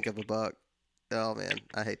tank of a buck. Oh, man,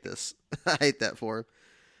 I hate this. I hate that for him.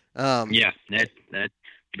 Yeah, that's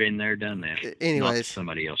been there, done that. Anyways. Not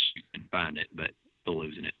somebody else can find it, but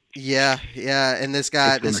losing it. Yeah. And this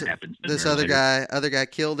guy, this other guy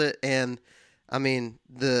killed it. And, I mean,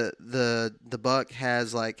 the buck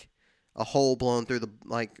has, like, a hole blown through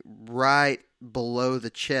right below the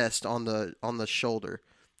chest on the shoulder.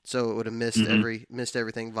 So it would have missed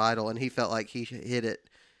everything vital, and he felt like he hit it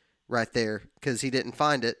right there because he didn't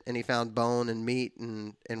find it, and he found bone and meat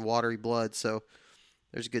and watery blood. So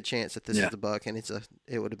there's a good chance that this is the buck, and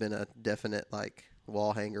it would have been a definite like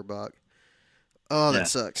wall hanger buck. Oh, that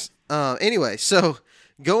sucks. Anyway, so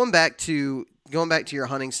going back to your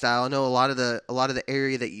hunting style, I know a lot of the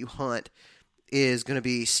area that you hunt is going to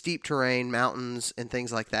be steep terrain, mountains, and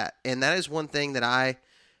things like that, and that is one thing that I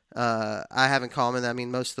have in common. I mean,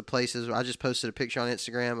 most of the places, I just posted a picture on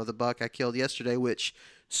Instagram of the buck I killed yesterday, which,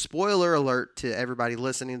 spoiler alert to everybody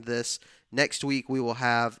listening to this, next week we will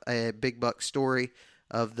have a big buck story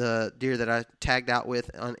of the deer that I tagged out with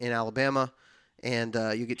in Alabama, and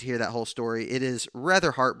you get to hear that whole story. It is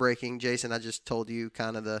rather heartbreaking, Jason. I just told you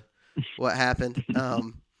kind of what happened.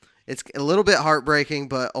 It's a little bit heartbreaking,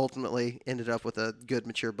 but ultimately ended up with a good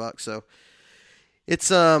mature buck. So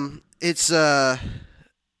it's in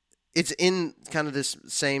kind of this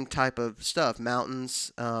same type of stuff.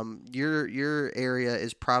 Mountains. Your area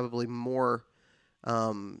is probably more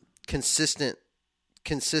consistent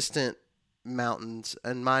mountains,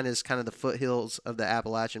 and mine is kind of the foothills of the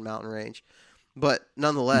Appalachian Mountain Range. But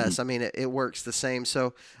nonetheless, I mean, it works the same.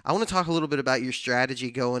 So I want to talk a little bit about your strategy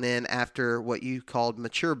going in after what you called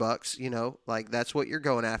mature bucks. You know, like that's what you're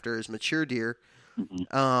going after is mature deer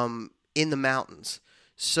in the mountains.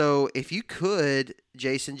 So if you could,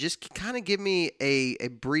 Jason, just kind of give me a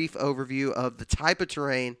brief overview of the type of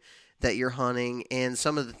terrain that you're hunting and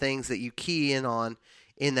some of the things that you key in on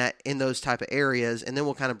in those type of areas, and then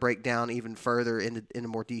we'll kind of break down even further into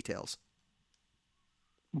more details.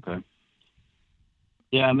 Okay.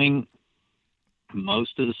 Yeah, I mean,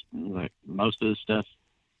 most of the stuff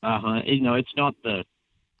I hunt, it's not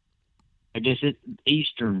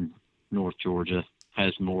eastern North Georgia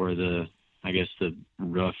has more of the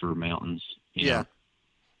rougher mountains, you know.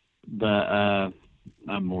 But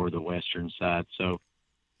I'm more the western side, so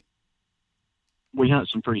we hunt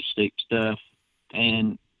some pretty steep stuff,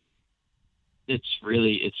 and it's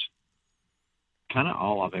kind of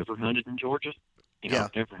all I've ever hunted in Georgia.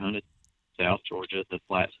 I've never hunted South Georgia, the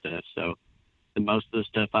flat stuff. So the most of the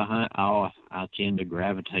stuff I hunt, I tend to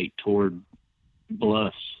gravitate toward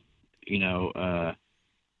bluffs, and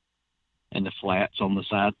the flats on the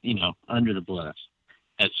side, under the bluffs.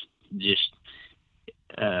 That's just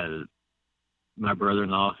my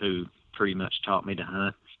brother-in-law who pretty much taught me to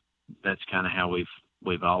hunt. That's kind of how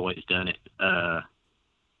we've always done it. I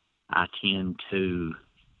tend to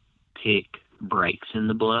pick breaks in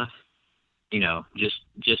the bluff,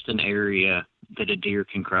 just an area that a deer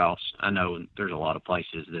can cross. I know there's a lot of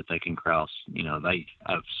places that they can cross.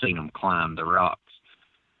 I've seen them climb the rocks,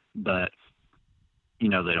 but they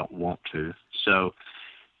don't want to. So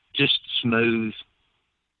just smooth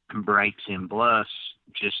breaks in bluffs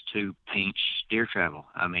just to pinch deer travel.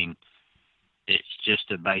 I mean, it's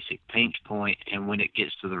just a basic pinch point, and when it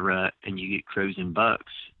gets to the rut and you get cruising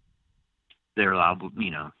bucks, they're liable,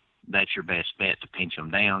 that's your best bet to pinch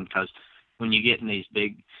them down, because when you get in these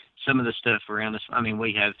big, some of the stuff around us, I mean,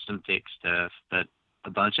 we have some thick stuff, but a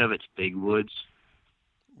bunch of it's big woods.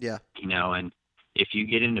 Yeah. And if you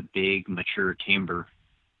get into big mature timber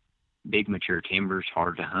is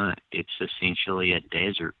hard to hunt. It's essentially a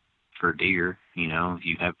desert for deer. You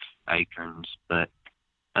have acorns, but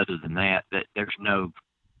other than that, there's the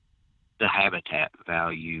habitat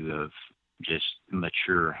value of just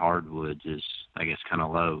mature hardwoods is, I guess, kind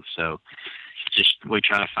of low. So we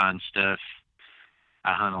try to find stuff.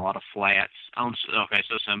 I hunt a lot of flats.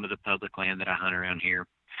 So some of the public land that I hunt around here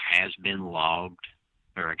has been logged,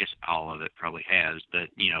 or I guess all of it probably has, but,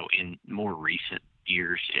 in more recent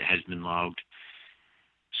years, it has been logged.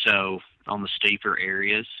 So on the steeper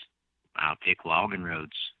areas, I'll pick logging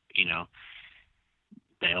roads.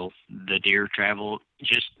 The deer travel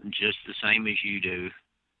just the same as you do.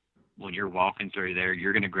 When you're walking through there,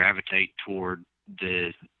 you're going to gravitate toward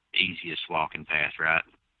the easiest walking path, right?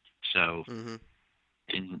 So,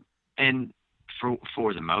 and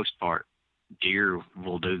for the most part, deer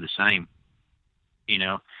will do the same,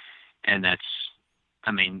 and that's,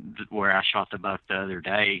 I mean, where I shot the buck the other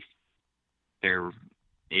day, it's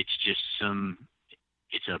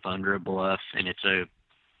up under a bluff, and it's a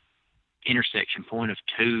intersection point of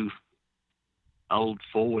two old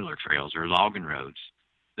four-wheeler trails or logging roads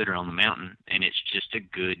that are on the mountain, and it's just a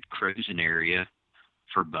good cruising area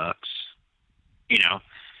for bucks,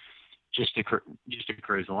 just to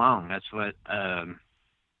cruise along. That's what I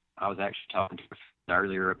was actually talking to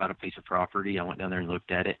earlier about a piece of property. I went down there and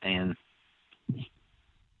looked at it, and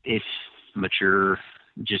it's mature,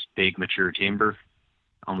 just big mature timber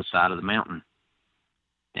on the side of the mountain.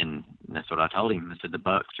 And that's what I told him. I said the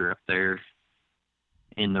bucks are up there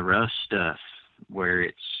in the rough stuff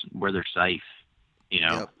where they're safe.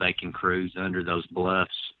 They can cruise under those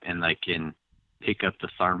bluffs, and they can pick up the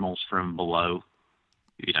thermals from below,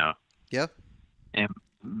 Yep. And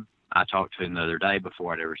I talked to him the other day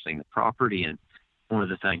before I'd ever seen the property, and one of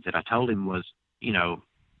the things that I told him was,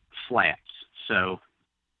 flats. So,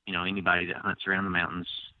 anybody that hunts around the mountains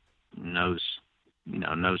knows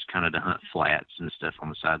kind of to hunt flats and stuff on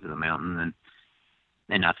the sides of the mountain.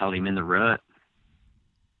 And I told him in the rut,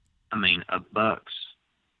 I mean, a buck's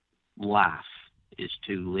life is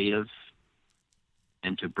to live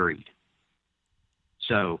and to breed.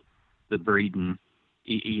 So the breeding,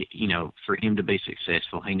 for him to be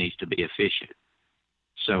successful, he needs to be efficient.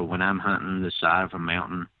 So when I'm hunting the side of a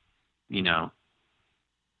mountain, you know,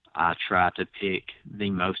 I try to pick the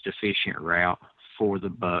most efficient route for the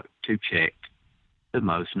buck to check the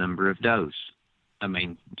most number of does. I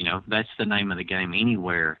mean, you know, that's the name of the game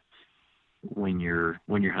anywhere when you're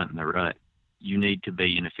hunting the rut. You need to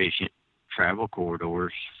be in efficient travel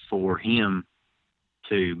corridors for him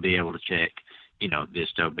to be able to check, you know, this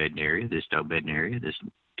doe bedding area, this doe bedding area, this,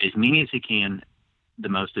 as many as he can, the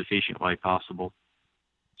most efficient way possible.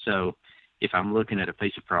 So if I'm looking at a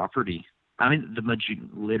piece of property, I mean,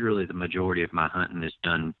 literally the majority of my hunting is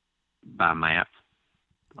done by map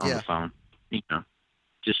on the phone. You know,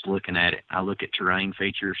 just looking at it. I look at terrain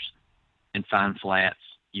features and find flats.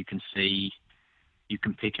 You can see, you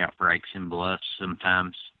can pick out breaks and bluffs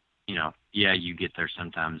sometimes. You know, yeah, you get there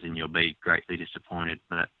sometimes and you'll be greatly disappointed,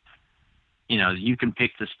 but, you know, you can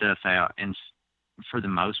pick the stuff out, and for the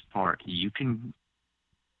most part, you can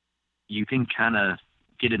kind of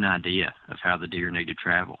get an idea of how the deer need to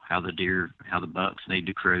travel, how the bucks need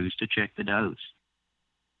to cruise to check the does.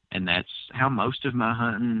 And that's how most of my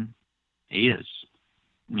hunting is,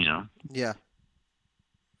 you know. Yeah.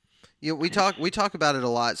 We talk about it a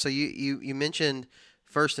lot. So you mentioned,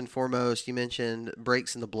 first and foremost, you mentioned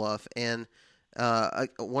breaks in the bluff, and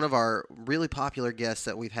one of our really popular guests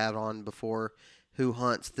that we've had on before, who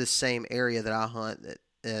hunts this same area that I hunt,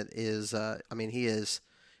 that is,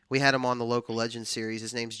 we had him on the Local Legends series.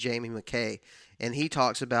 His name's Jamie McKay, and he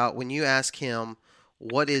talks about, when you ask him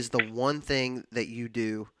what is the one thing that you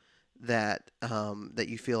do that that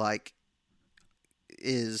you feel like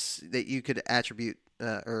is that you could attribute,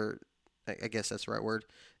 or I guess that's the right word,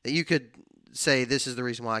 that you could say this is the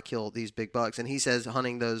reason why I kill these big bucks. And he says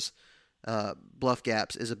hunting those bluff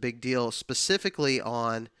gaps is a big deal, specifically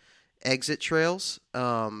on exit trails.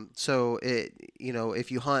 So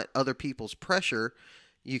if you hunt other people's pressure,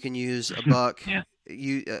 you can use a buck. Yeah.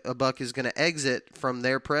 A buck is going to exit from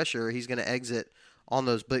their pressure. He's going to exit on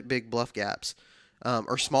those big bluff gaps,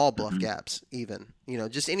 or small bluff gaps, even. You know,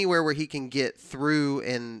 just anywhere where he can get through,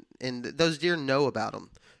 and those deer know about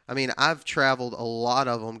them. I mean, I've traveled a lot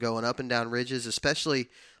of them going up and down ridges, especially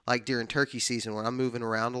like during turkey season when I'm moving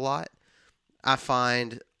around a lot. I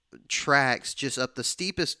find tracks just up the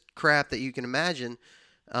steepest crap that you can imagine,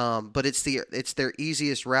 but it's their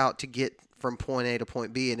easiest route to get from point A to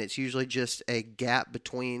point B, and it's usually just a gap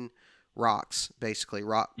between rocks, basically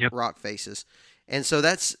rock faces. And so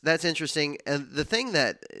that's interesting. And the thing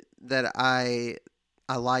that I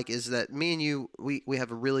like is that me and you, we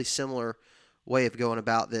have a really similar way of going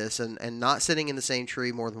about this, and not sitting in the same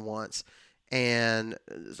tree more than once, and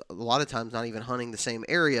a lot of times not even hunting the same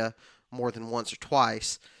area more than once or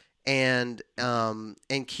twice, and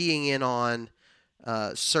keying in on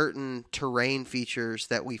certain terrain features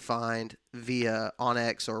that we find via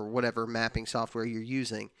onX or whatever mapping software you're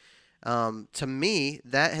using. To me,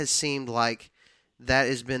 that has seemed like that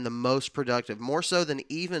has been the most productive, more so than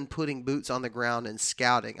even putting boots on the ground and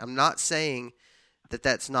scouting. I'm not saying that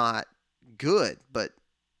that's not good, but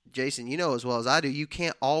Jason, you know as well as I do, you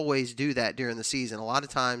can't always do that during the season. A lot of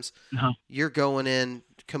times you're going in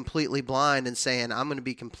completely blind and saying, I'm going to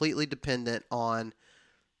be completely dependent on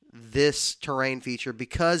this terrain feature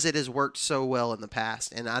because it has worked so well in the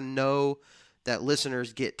past. And I know that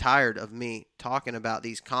listeners get tired of me talking about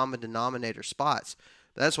these common denominator spots.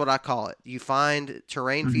 But that's what I call it. You find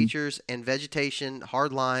terrain features and vegetation,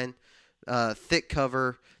 hard line, thick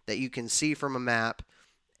cover that you can see from a map.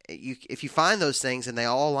 If you find those things and they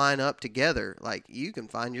all line up together, like, you can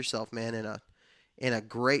find yourself, man, in a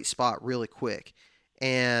great spot really quick.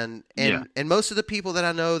 And most of the people that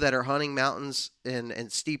I know that are hunting mountains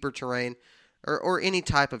and steeper terrain or any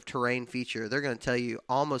type of terrain feature, they're going to tell you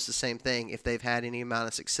almost the same thing if they've had any amount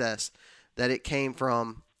of success, that it came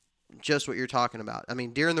from just what you're talking about. I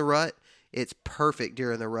mean, deer in the rut, it's perfect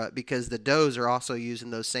deer in the rut because the does are also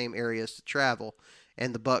using those same areas to travel,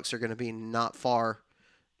 and the bucks are going to be not far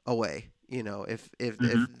away. You know, if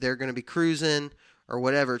they're going to be cruising or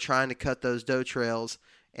whatever, trying to cut those doe trails,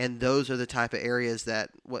 and those are the type of areas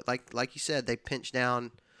that, like you said, they pinch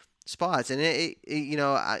down spots. And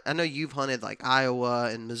I know you've hunted like Iowa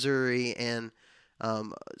and Missouri and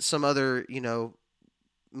some other,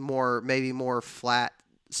 maybe more flat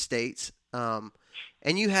states, and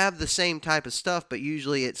you have the same type of stuff, but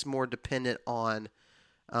usually it's more dependent on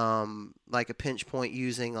like a pinch point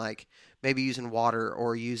using water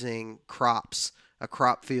or using crops, a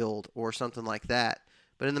crop field or something like that.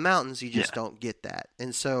 But in the mountains, you just don't get that.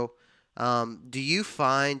 And so do you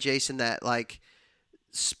find, Jason, that like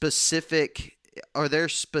are there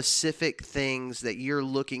specific things that you're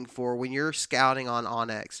looking for when you're scouting on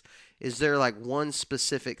onX? Is there like one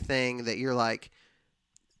specific thing that you're like,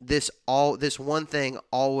 this one thing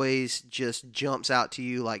always just jumps out to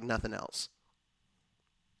you like nothing else?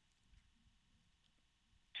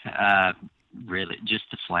 Really, just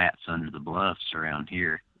the flats under the bluffs around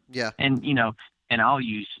here. Yeah. And and I'll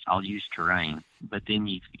use terrain, but then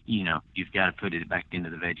you've got to put it back into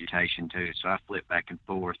the vegetation too. So I flip back and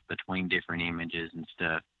forth between different images and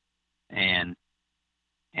stuff, and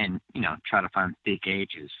try to find thick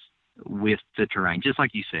edges with the terrain, just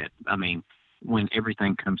like you said. I mean, when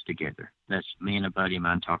everything comes together, that's me and a buddy of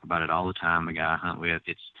mine talk about it all the time. A guy I hunt with,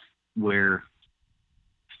 it's where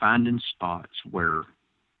finding spots where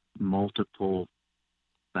multiple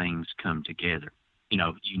things come together. You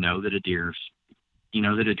know that a deer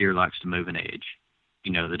likes to move an edge.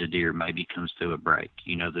 You know that a deer maybe comes through a break.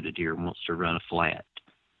 You know that a deer wants to run a flat.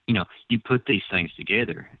 You put these things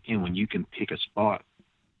together, and when you can pick a spot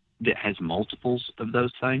that has multiples of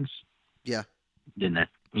those things, yeah, then that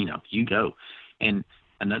you go. And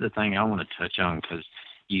another thing I want to touch on, because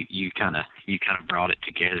you kind of brought it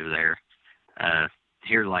together there.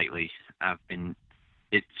 Here lately,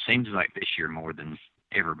 it seems like this year more than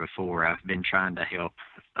ever before, I've been trying to help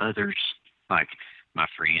others, like my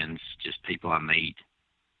friends, just people I meet,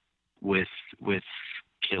 with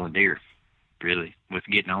killing deer, really, with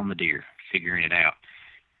getting on the deer, figuring it out.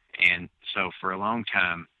 And so for a long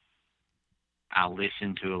time, I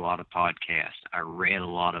listened to a lot of podcasts. I read a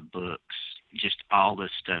lot of books, just all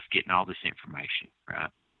this stuff, getting all this information, right?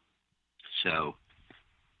 So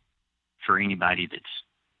for anybody that's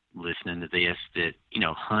listening to this that,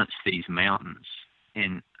 hunts these mountains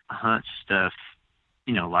and hunts stuff,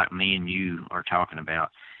 like me and you are talking about,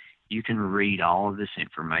 you can read all of this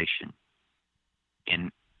information.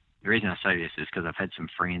 And the reason I say this is because I've had some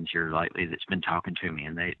friends here lately that's been talking to me,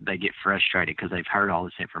 and they get frustrated because they've heard all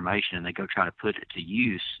this information and they go try to put it to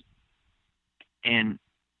use. And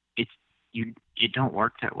it don't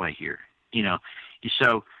work that way here.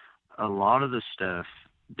 So a lot of the stuff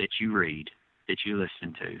that you read, that you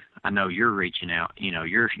listen to, I know you're reaching out,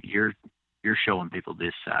 you're showing people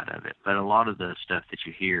this side of it, but a lot of the stuff that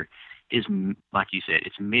you hear is, like you said,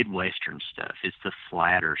 it's Midwestern stuff. It's the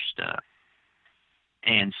flatter stuff.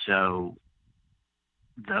 And so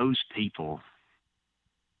those people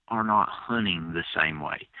are not hunting the same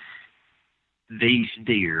way. These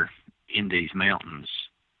deer in these mountains,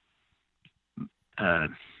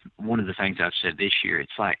 one of the things I've said this year,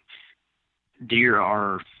 it's like deer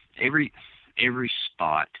are, every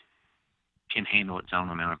spot can handle its own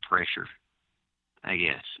amount of pressure, I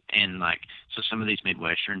guess. And so some of these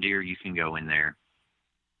Midwestern deer, you can go in there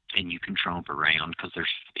and you can tromp around because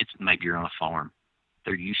maybe you're on a farm.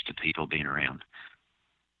 They're used to people being around.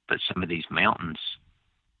 But some of these mountains,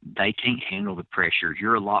 they can't handle the pressure.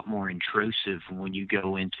 You're a lot more intrusive when you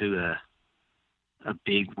go into a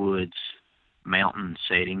big woods mountain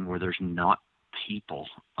setting where there's not people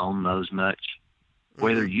on those much.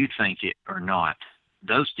 Whether you think it or not,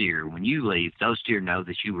 those deer, when you leave, those deer know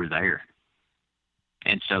that you were there.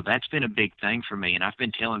 And so that's been a big thing for me. And I've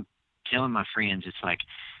been telling my friends, it's like,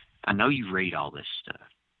 I know you read all this stuff,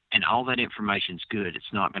 and all that information's good.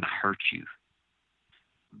 It's not going to hurt you.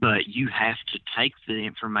 But you have to take the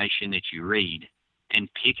information that you read and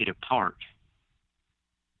pick it apart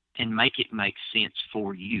and make it make sense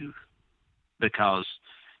for you. Because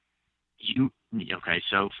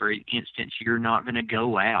so for instance, you're not going to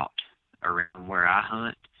go out around where I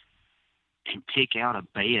hunt and pick out a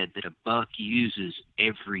bed that a buck uses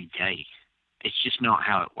every day. It's just not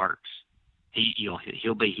how it works.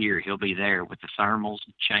 He'll be here, he'll be there, with the thermals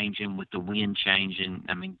changing, with the wind changing.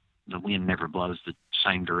 I mean, the wind never blows the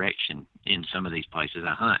same direction in some of these places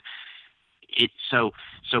I hunt. It's so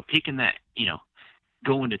picking that,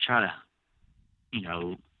 going to try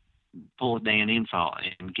to, pull a Dan infall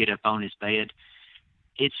and get up on his bed,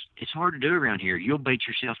 it's hard to do around here. You'll beat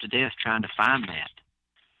yourself to death trying to find that.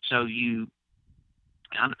 So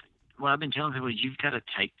what I've been telling people is you've got to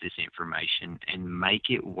take this information and make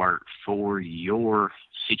it work for your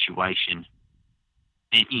situation,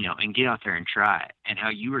 and and get out there and try it. And how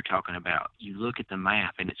you were talking about, you look at the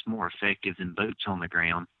map and it's more effective than boots on the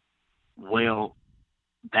ground. Well,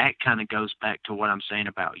 that kind of goes back to what I'm saying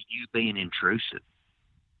about you being intrusive.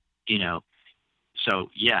 So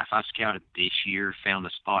yeah, if I scouted this year, found a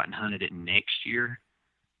spot and hunted it next year,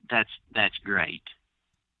 that's great.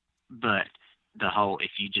 But the whole,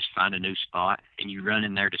 if you just find a new spot and you run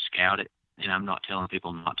in there to scout it, and I'm not telling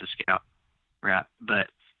people not to scout, right? But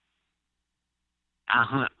I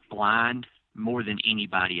hunt blind more than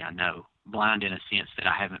anybody I know. Blind in a sense that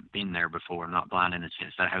I haven't been there before, not blind in a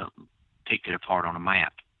sense that I haven't picked it apart on a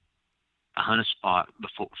map. I hunt a spot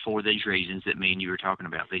for these reasons that me and you were talking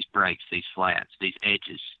about, these breaks, these flats, these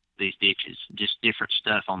edges, these ditches, just different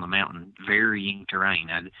stuff on the mountain, varying terrain.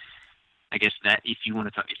 I guess that if you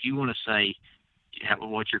want to say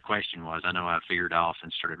what your question was, I know I veered off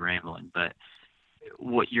and started rambling, but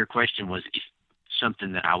what your question was, if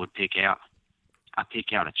something that I would pick out, I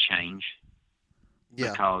pick out a change.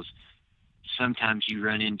 Yeah. Because sometimes you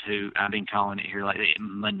run into, I've been calling it here, like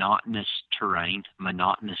monotonous terrain,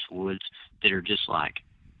 monotonous woods that are just like,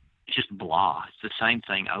 it's just blah. It's the same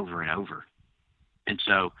thing over and over. And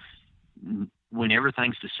so when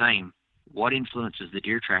everything's the same, what influences the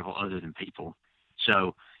deer travel other than people?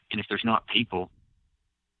 So, and if there's not people,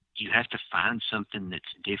 you have to find something that's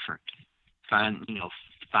different. Find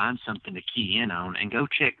something to key in on and go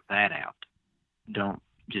check that out. Don't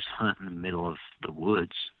just hunt in the middle of the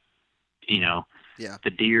woods. Yeah. The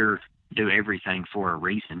deer do everything for a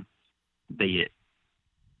reason, be it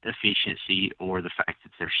efficiency or the fact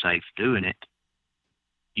that they're safe doing it.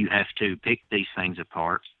 You have to pick these things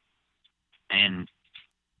apart and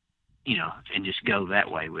just go that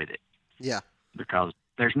way with it. Yeah. Because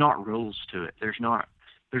there's not rules to it. There's not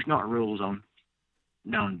rules on,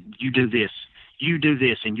 no, you do this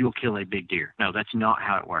and you'll kill a big deer. No, that's not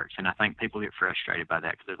how it works. And I think people get frustrated by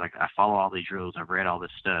that because they're like, I follow all these rules, I've read all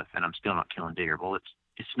this stuff, and I'm still not killing deer. Well,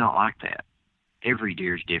 it's not like that. Every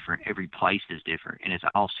deer is different. Every place is different, and it's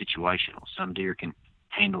all situational. Some deer can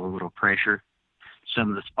handle a little pressure. Some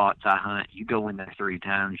of the spots I hunt, you go in there 3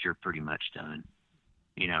 times, you're pretty much done.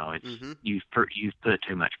 You've put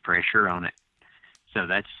too much pressure on it. So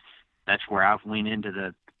that's where I've went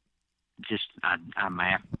into I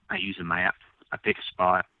map. I use a map. I pick a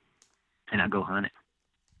spot, and I go hunt it.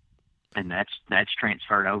 And that's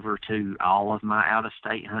transferred over to all of my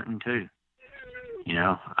out-of-state hunting too.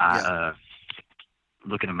 I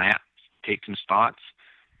look at a map, pick some spots,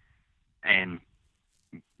 and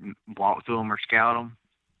walk through them or scout them,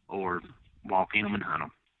 or walk in them and hunt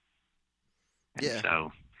them. And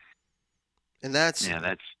so, and that's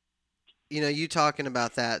you talking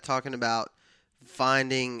about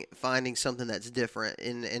finding something that's different,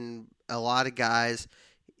 and a lot of guys,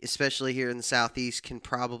 especially here in the Southeast, can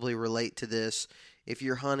probably relate to this. If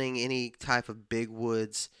you're hunting any type of big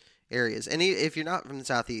woods areas, and if you're not from the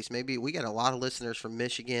Southeast, maybe we got a lot of listeners from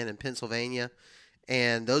Michigan and Pennsylvania,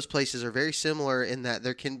 and those places are very similar in that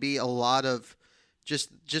there can be a lot of just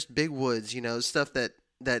big woods, stuff that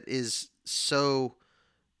is so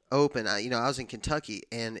open. I was in Kentucky,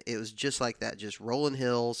 and it was just like that, just rolling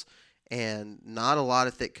hills and not a lot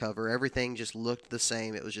of thick cover. Everything just looked the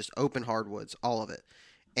same. It was just open hardwoods, all of it.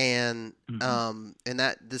 And and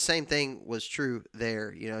that the same thing was true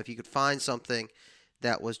there. If you could find something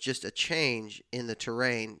that was just a change in the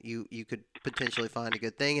terrain, you could potentially find a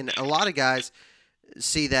good thing. And a lot of guys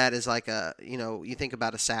see that as like you think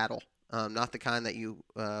about a saddle, not the kind that you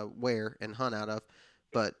wear and hunt out of,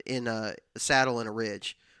 but in a saddle in a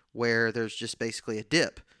ridge where there's just basically a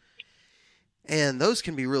dip. And those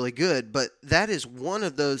can be really good, but that is one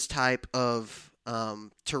of those type of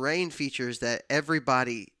terrain features that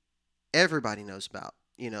everybody knows about,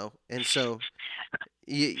 And so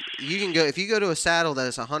you can go, if you go to a saddle that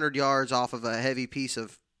is 100 yards off of a heavy piece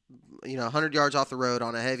of, 100 yards off the road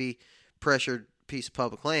on a heavy pressured piece of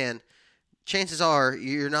public land, chances are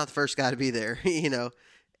you're not the first guy to be there,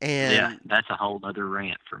 And yeah, that's a whole other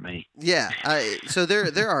rant for me. Yeah, so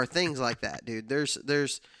there are things like that, dude.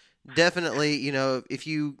 There's definitely, if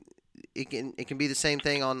it can be the same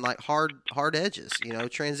thing on like hard edges,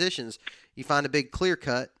 transitions. You find a big clear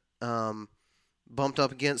cut, bumped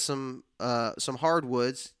up against some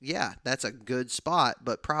hardwoods. Yeah, that's a good spot,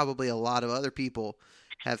 but probably a lot of other people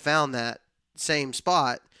have found that same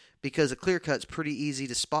spot because a clear cut's pretty easy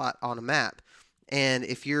to spot on a map. And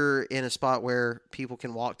if you're in a spot where people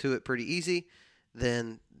can walk to it pretty easy,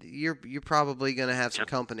 then you're probably going to have some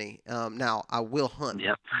company. Now, I will hunt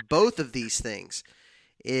both of these things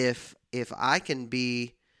if I can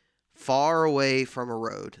be far away from a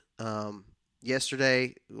road.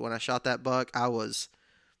 Yesterday, when I shot that buck, I was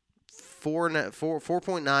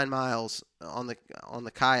 4.9 miles on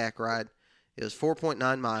the kayak ride. It was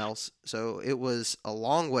 4.9 miles, so it was a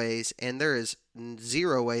long ways, and there is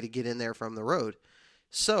zero way to get in there from the road.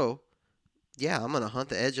 So, yeah, I'm going to hunt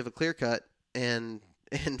the edge of a clear cut and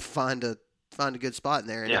find a good spot in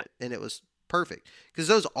there, and it was perfect because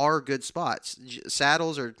those are good spots.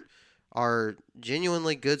 Saddles are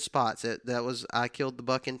genuinely good spots. I killed the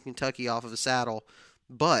buck in Kentucky off of a saddle,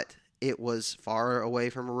 but it was far away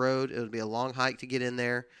from a road. It would be a long hike to get in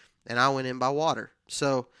there, and I went in by water.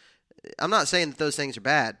 So I'm not saying that those things are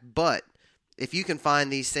bad, but if you can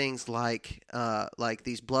find these things like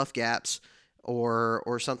these bluff gaps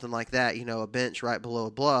or something like that, a bench right below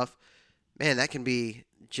a bluff, man, that can be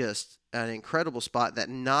just an incredible spot that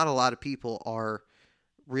not a lot of people are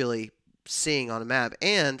really seeing on a map.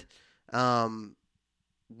 And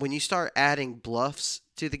when you start adding bluffs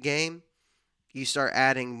to the game, you start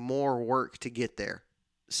adding more work to get there.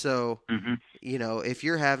 So, if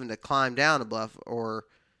you're having to climb down a bluff or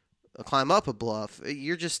climb up a bluff,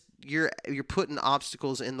 you're putting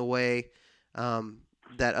obstacles in the way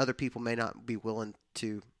that other people may not be willing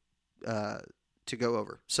to go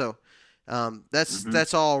over. So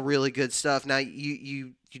that's all really good stuff. Now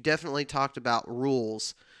you definitely talked about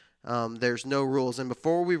rules. There's no rules, and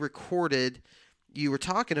before we recorded, you were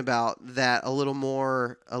talking about that a little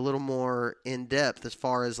more in depth as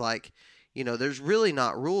far as there's really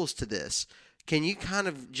not rules to this. Can you kind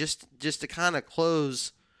of just to kind of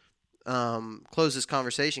close this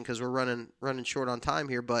conversation, because we're running short on time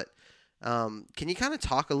here, but can you kind of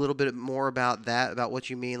talk a little bit more about that, about what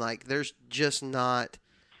you mean? Like there's just not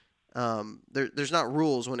there's not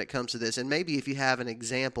rules when it comes to this, and maybe if you have an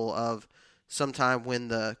example of sometime when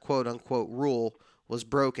the quote unquote rule was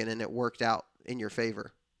broken and it worked out in your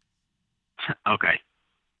favor. Okay.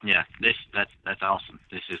 Yeah, that's awesome.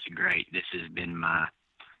 This is great. This has been my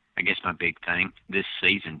big thing this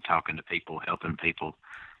season, talking to people, helping people.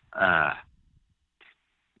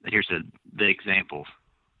 Here's the example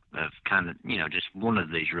of kind of, just one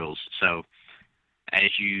of these rules. So as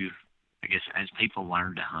people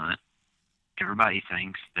learn to hunt, everybody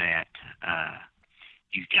thinks that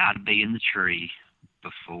you've got to be in the tree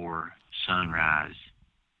before sunrise.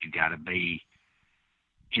 You've got to be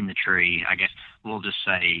in the tree, I guess we'll just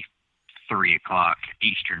say 3 o'clock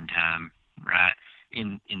Eastern time, right?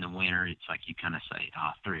 In the winter, it's like you kind of say,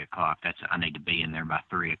 3 o'clock. I need to be in there by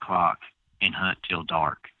 3 o'clock and hunt till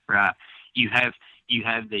dark, right? You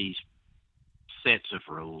have these sets of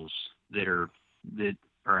rules that are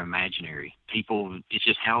imaginary. It's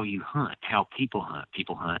just how you hunt, how people hunt.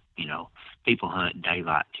 People hunt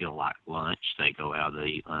daylight till like lunch. They go out, they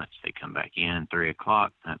eat lunch, they come back in 3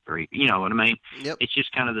 o'clock, hunt 3. You know what I mean? Yep. It's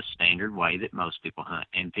just kind of the standard way that most people hunt,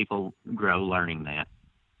 and people grow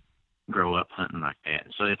up hunting like that.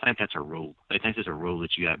 So they think that's a rule. They think there's a rule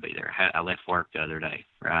that you got to be there. I left work the other day,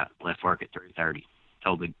 right? Left work at 3:30.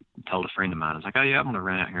 Told a friend of mine, I was like, oh yeah, I'm going to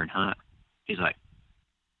run out here and hunt. He's like,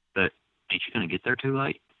 but ain't you going to get there too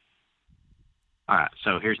late? All right,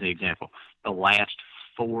 so here's the example. The last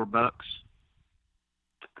 4 bucks,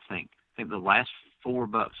 I think the last 4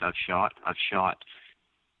 bucks I've shot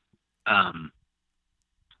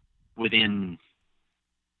within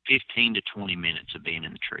 15 to 20 minutes of being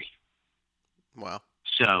in the tree. Wow.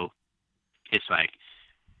 So it's like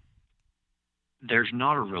there's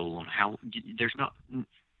not a rule on how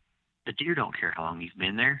the deer don't care how long you've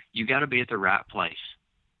been there. You got to be at the right place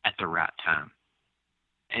at the right time.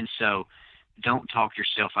 And so don't talk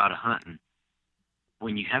yourself out of hunting.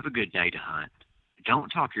 When you have a good day to hunt, don't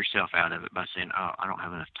talk yourself out of it by saying, oh, I don't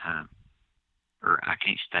have enough time, or I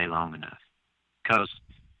can't stay long enough. Because,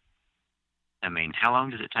 how long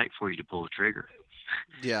does it take for you to pull the trigger?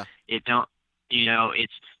 Yeah. It don't,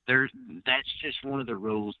 that's just one of the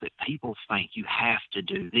rules that people think you have to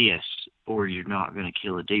do this or you're not going to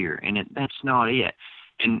kill a deer. And that's not it.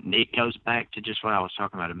 And it goes back to just what I was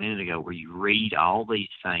talking about a minute ago, where you read all these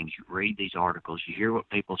things, you read these articles, you hear what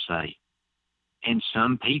people say. And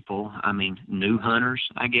some people, new hunters,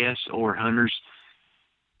 I guess, or hunters,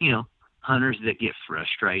 hunters that get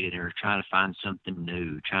frustrated or trying to find something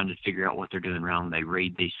new, trying to figure out what they're doing wrong, they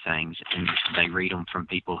read these things, and they read them from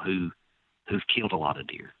people who've killed a lot of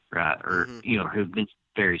deer, right? Or, who've been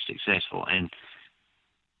very successful. And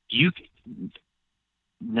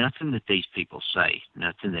nothing that these people say,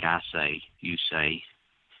 nothing that I say, you say,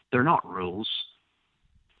 they're not rules.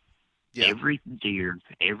 Yeah. Every deer,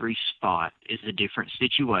 every spot is a different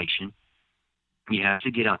situation. You have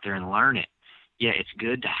to get out there and learn it. Yeah, it's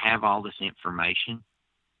good to have all this information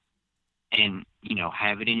and,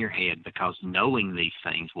 have it in your head, because knowing these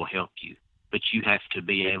things will help you. But you have to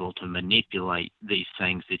be able to manipulate these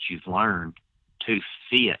things that you've learned to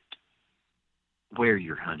fit where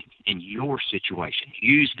you're hunting in your situation.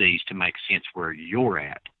 Use these to make sense where you're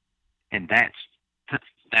at. And that's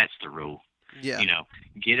the rule. Yeah.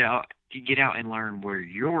 Get out and learn where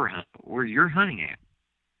you're hunting at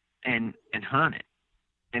and hunt it.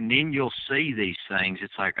 And then you'll see these things.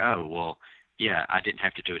 It's like, oh, well, yeah, I didn't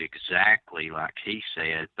have to do it exactly like he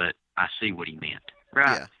said, but I see what he meant.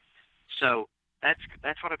 Right. Yeah. So that's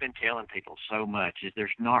what I've been telling people so much, is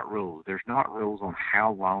there's not rules. There's not rules on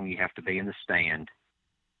how long you have to be in the stand.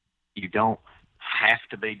 You don't have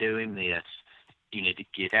to be doing this. You need to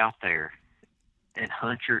get out there and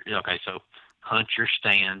hunt your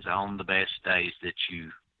stands on the best days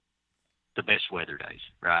the best weather days,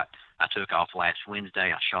 right? I took off last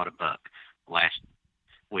Wednesday. I shot a buck.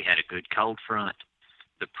 We had a good cold front.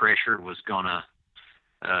 The pressure was gonna,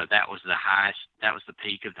 that was the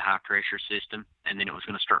peak of the high pressure system, and then it was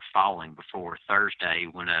gonna start falling before Thursday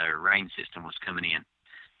when a rain system was coming in.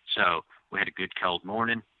 So we had a good cold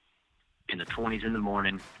morning, in the 20s in the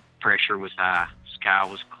morning. Pressure was high, sky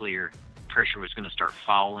was clear. Pressure was going to start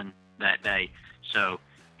falling that day. So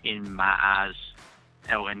in my eyes,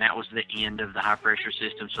 and that was the end of the high pressure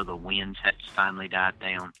system, so the winds had finally died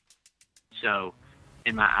down. So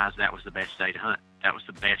in my eyes, that was the best day to hunt. That was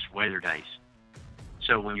the best weather days.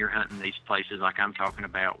 So when you're hunting these places like I'm talking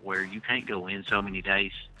about where you can't go in so many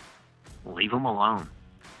days, leave them alone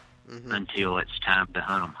until it's time to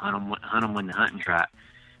hunt them. Hunt them when the hunting's right.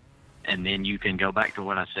 And then you can go back to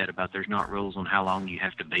what I said about there's not rules on how long you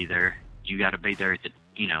have to be there. You got to be there at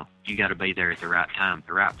the right time,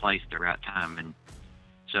 the right place, the right time. And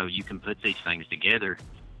so you can put these things together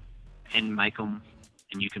and make them,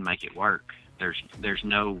 and you can make it work. There's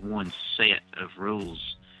no one set of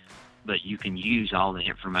rules, but you can use all the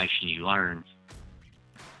information you learn,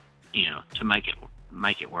 to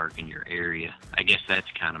make it work in your area. I guess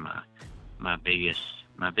that's kind of my biggest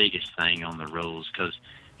thing on the rules, because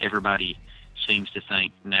everybody seems to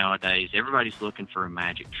think nowadays everybody's looking for a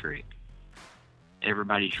magic trick.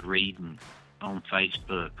 Everybody's reading on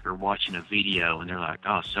Facebook or watching a video, and they're like,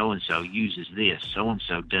 oh, so-and-so uses this,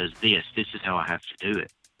 so-and-so does this is how I have to do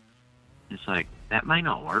it. It's like, that may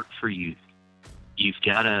not work for you. You've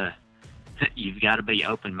got to be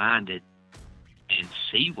open-minded and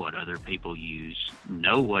see what other people use,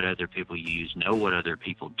 know what other people use, know what other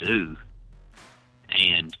people do,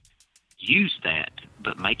 and use that,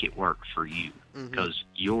 but make it work for you, because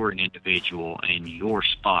you're an individual and your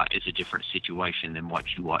spot is a different situation than what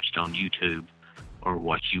you watched on YouTube or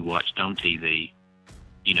what you watched on TV.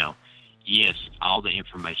 Yes, all the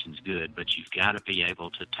information's good, but you've got to be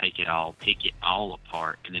able to take it all, pick it all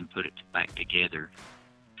apart, and then put it back together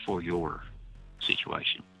for your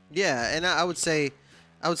situation. Yeah, and I would say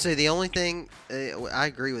the only thing, I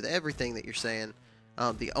agree with everything that you're saying.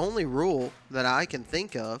 The only rule that I can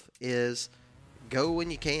think of is go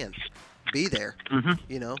when you can, be there.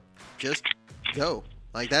 Just go.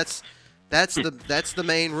 Like that's the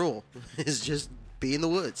main rule, is just be in the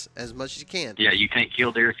woods as much as you can. Yeah, you can't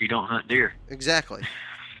kill deer if you don't hunt deer. Exactly.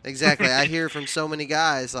 I hear from so many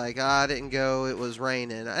guys like, I didn't go, it was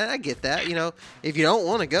raining. And I get that. If you don't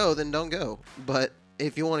want to go, then don't go. But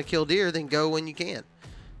if you want to kill deer, then go when you can.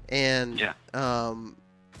 And yeah.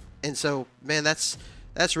 And so, man, that's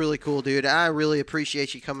really cool, dude. I really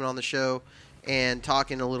appreciate you coming on the show and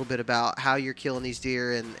talking a little bit about how you're killing these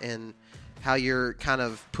deer and how you're kind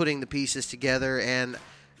of putting the pieces together. And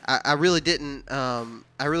I really didn't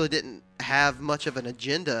have much of an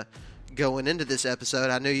agenda going into this episode.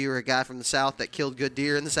 I knew you were a guy from the South that killed good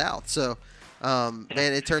deer in the South. So, man,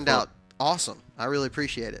 it turned out awesome. I really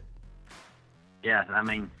appreciate it. Yeah,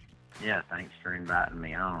 thanks for inviting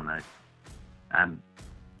me on.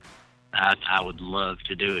 I would love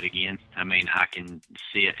to do it again. I can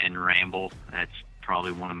sit and ramble. That's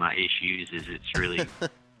probably one of my issues. Is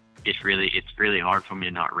it's really hard for me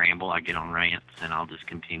to not ramble. I get on rants and I'll just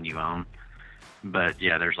continue on. But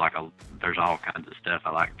yeah, there's all kinds of stuff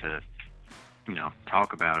I like to,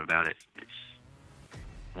 talk about it. It's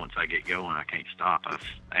once I get going, I can't stop. I've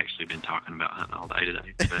actually been talking about hunting all day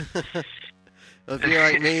today. But well, if you're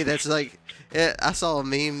like me, that's like, I saw a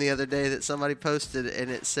meme the other day that somebody posted, and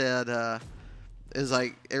it said, it was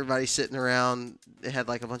like everybody sitting around. It had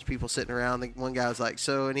like a bunch of people sitting around. The one guy was like,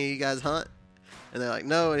 so any of you guys hunt? And they're like,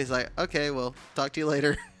 no. And he's like, okay, well, talk to you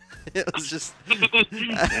later. It was just.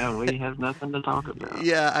 Yeah, we have nothing to talk about.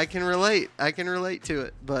 Yeah, I can relate to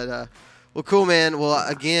it. But, well, cool, man. Well,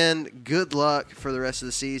 again, good luck for the rest of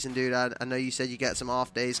the season, dude. I know you said you got some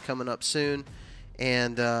off days coming up soon.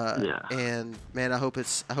 And and man, I hope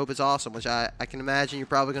it's awesome. Which I can imagine you're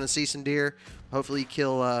probably going to see some deer. Hopefully you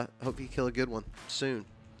kill a good one soon.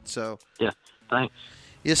 So yeah, thanks.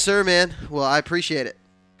 Yes, sir, man. Well, I appreciate it.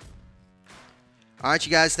 All right,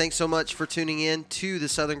 you guys. Thanks so much for tuning in to the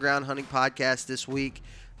Southern Ground Hunting Podcast this week.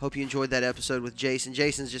 Hope you enjoyed that episode with Jason.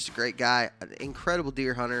 Jason's just a great guy, an incredible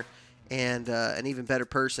deer hunter, and an even better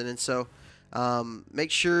person. And so,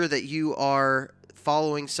 make sure that you are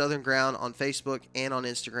following Southern Ground on Facebook and on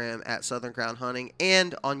Instagram at Southern Ground Hunting,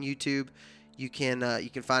 and on YouTube. You can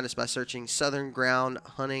find us by searching Southern Ground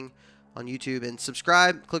Hunting on YouTube, and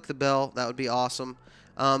subscribe. Click the bell. That would be awesome.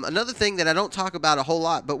 Another thing that I don't talk about a whole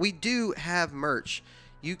lot, but we do have merch.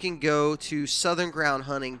 you can go to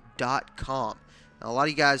southerngroundhunting.com. Now, a lot of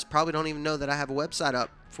you guys probably don't even know that I have a website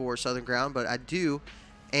up for Southern Ground, but I do.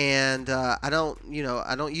 And I don't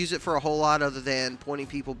use it for a whole lot other than pointing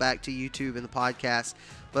people back to YouTube and the podcast.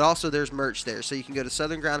 But also there's merch there. So you can go to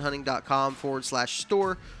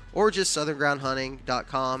southerngroundhunting.com/store or just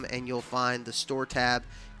southerngroundhunting.com and you'll find the store tab.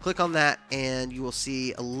 Click on that and you will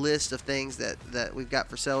see a list of things that we've got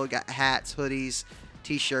for sale. We've got hats, hoodies,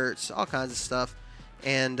 t-shirts, all kinds of stuff.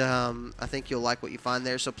 And I think you'll like what you find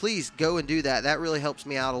there. So please go and do that. That really helps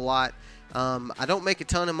me out a lot. I don't make a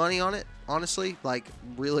ton of money on it, honestly, like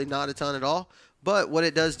really not a ton at all. But what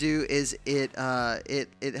it does do is it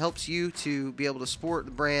helps you to be able to support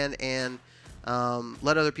the brand and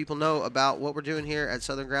let other people know about what we're doing here at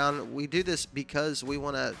Southern Ground. We do this because we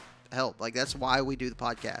want to help. Like, that's why we do the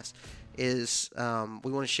podcast, is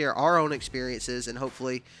we want to share our own experiences, and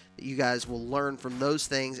hopefully you guys will learn from those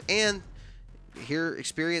things and hear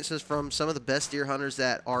experiences from some of the best deer hunters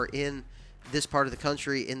that are in this part of the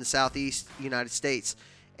country in the southeast United States.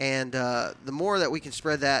 And the more that we can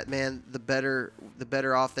spread that, man, the better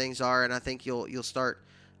off things are. And I think you'll start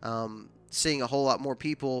seeing a whole lot more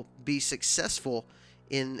people be successful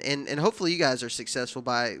and hopefully you guys are successful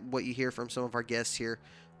by what you hear from some of our guests here.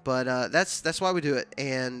 But that's why we do it.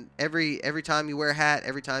 And every time you wear a hat,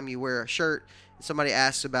 every time you wear a shirt, somebody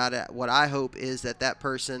asks about it, what I hope is that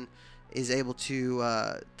person is able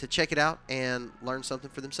to check it out and learn something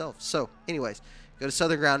for themselves. So anyways, go to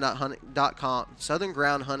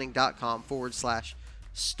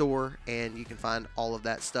southerngroundhunting.com/store, and you can find all of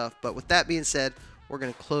that stuff. But with that being said, we're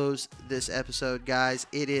going to close this episode, guys.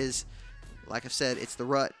 It is, like I've said, it's the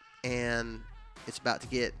rut, and it's about to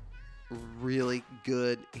get really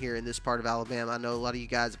good here in this part of Alabama. I know a lot of you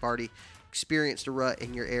guys have already experienced a rut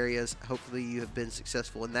in your areas. Hopefully you have been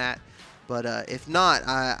successful in that. But if not,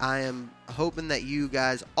 I am hoping that you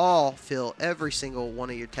guys all fill every single one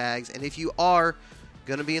of your tags. And if you are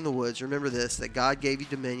going to be in the woods, remember this, that God gave you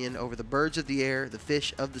dominion over the birds of the air, the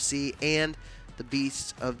fish of the sea, and the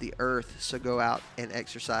beasts of the earth. So go out and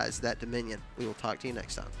exercise that dominion. We will talk to you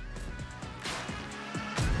next time.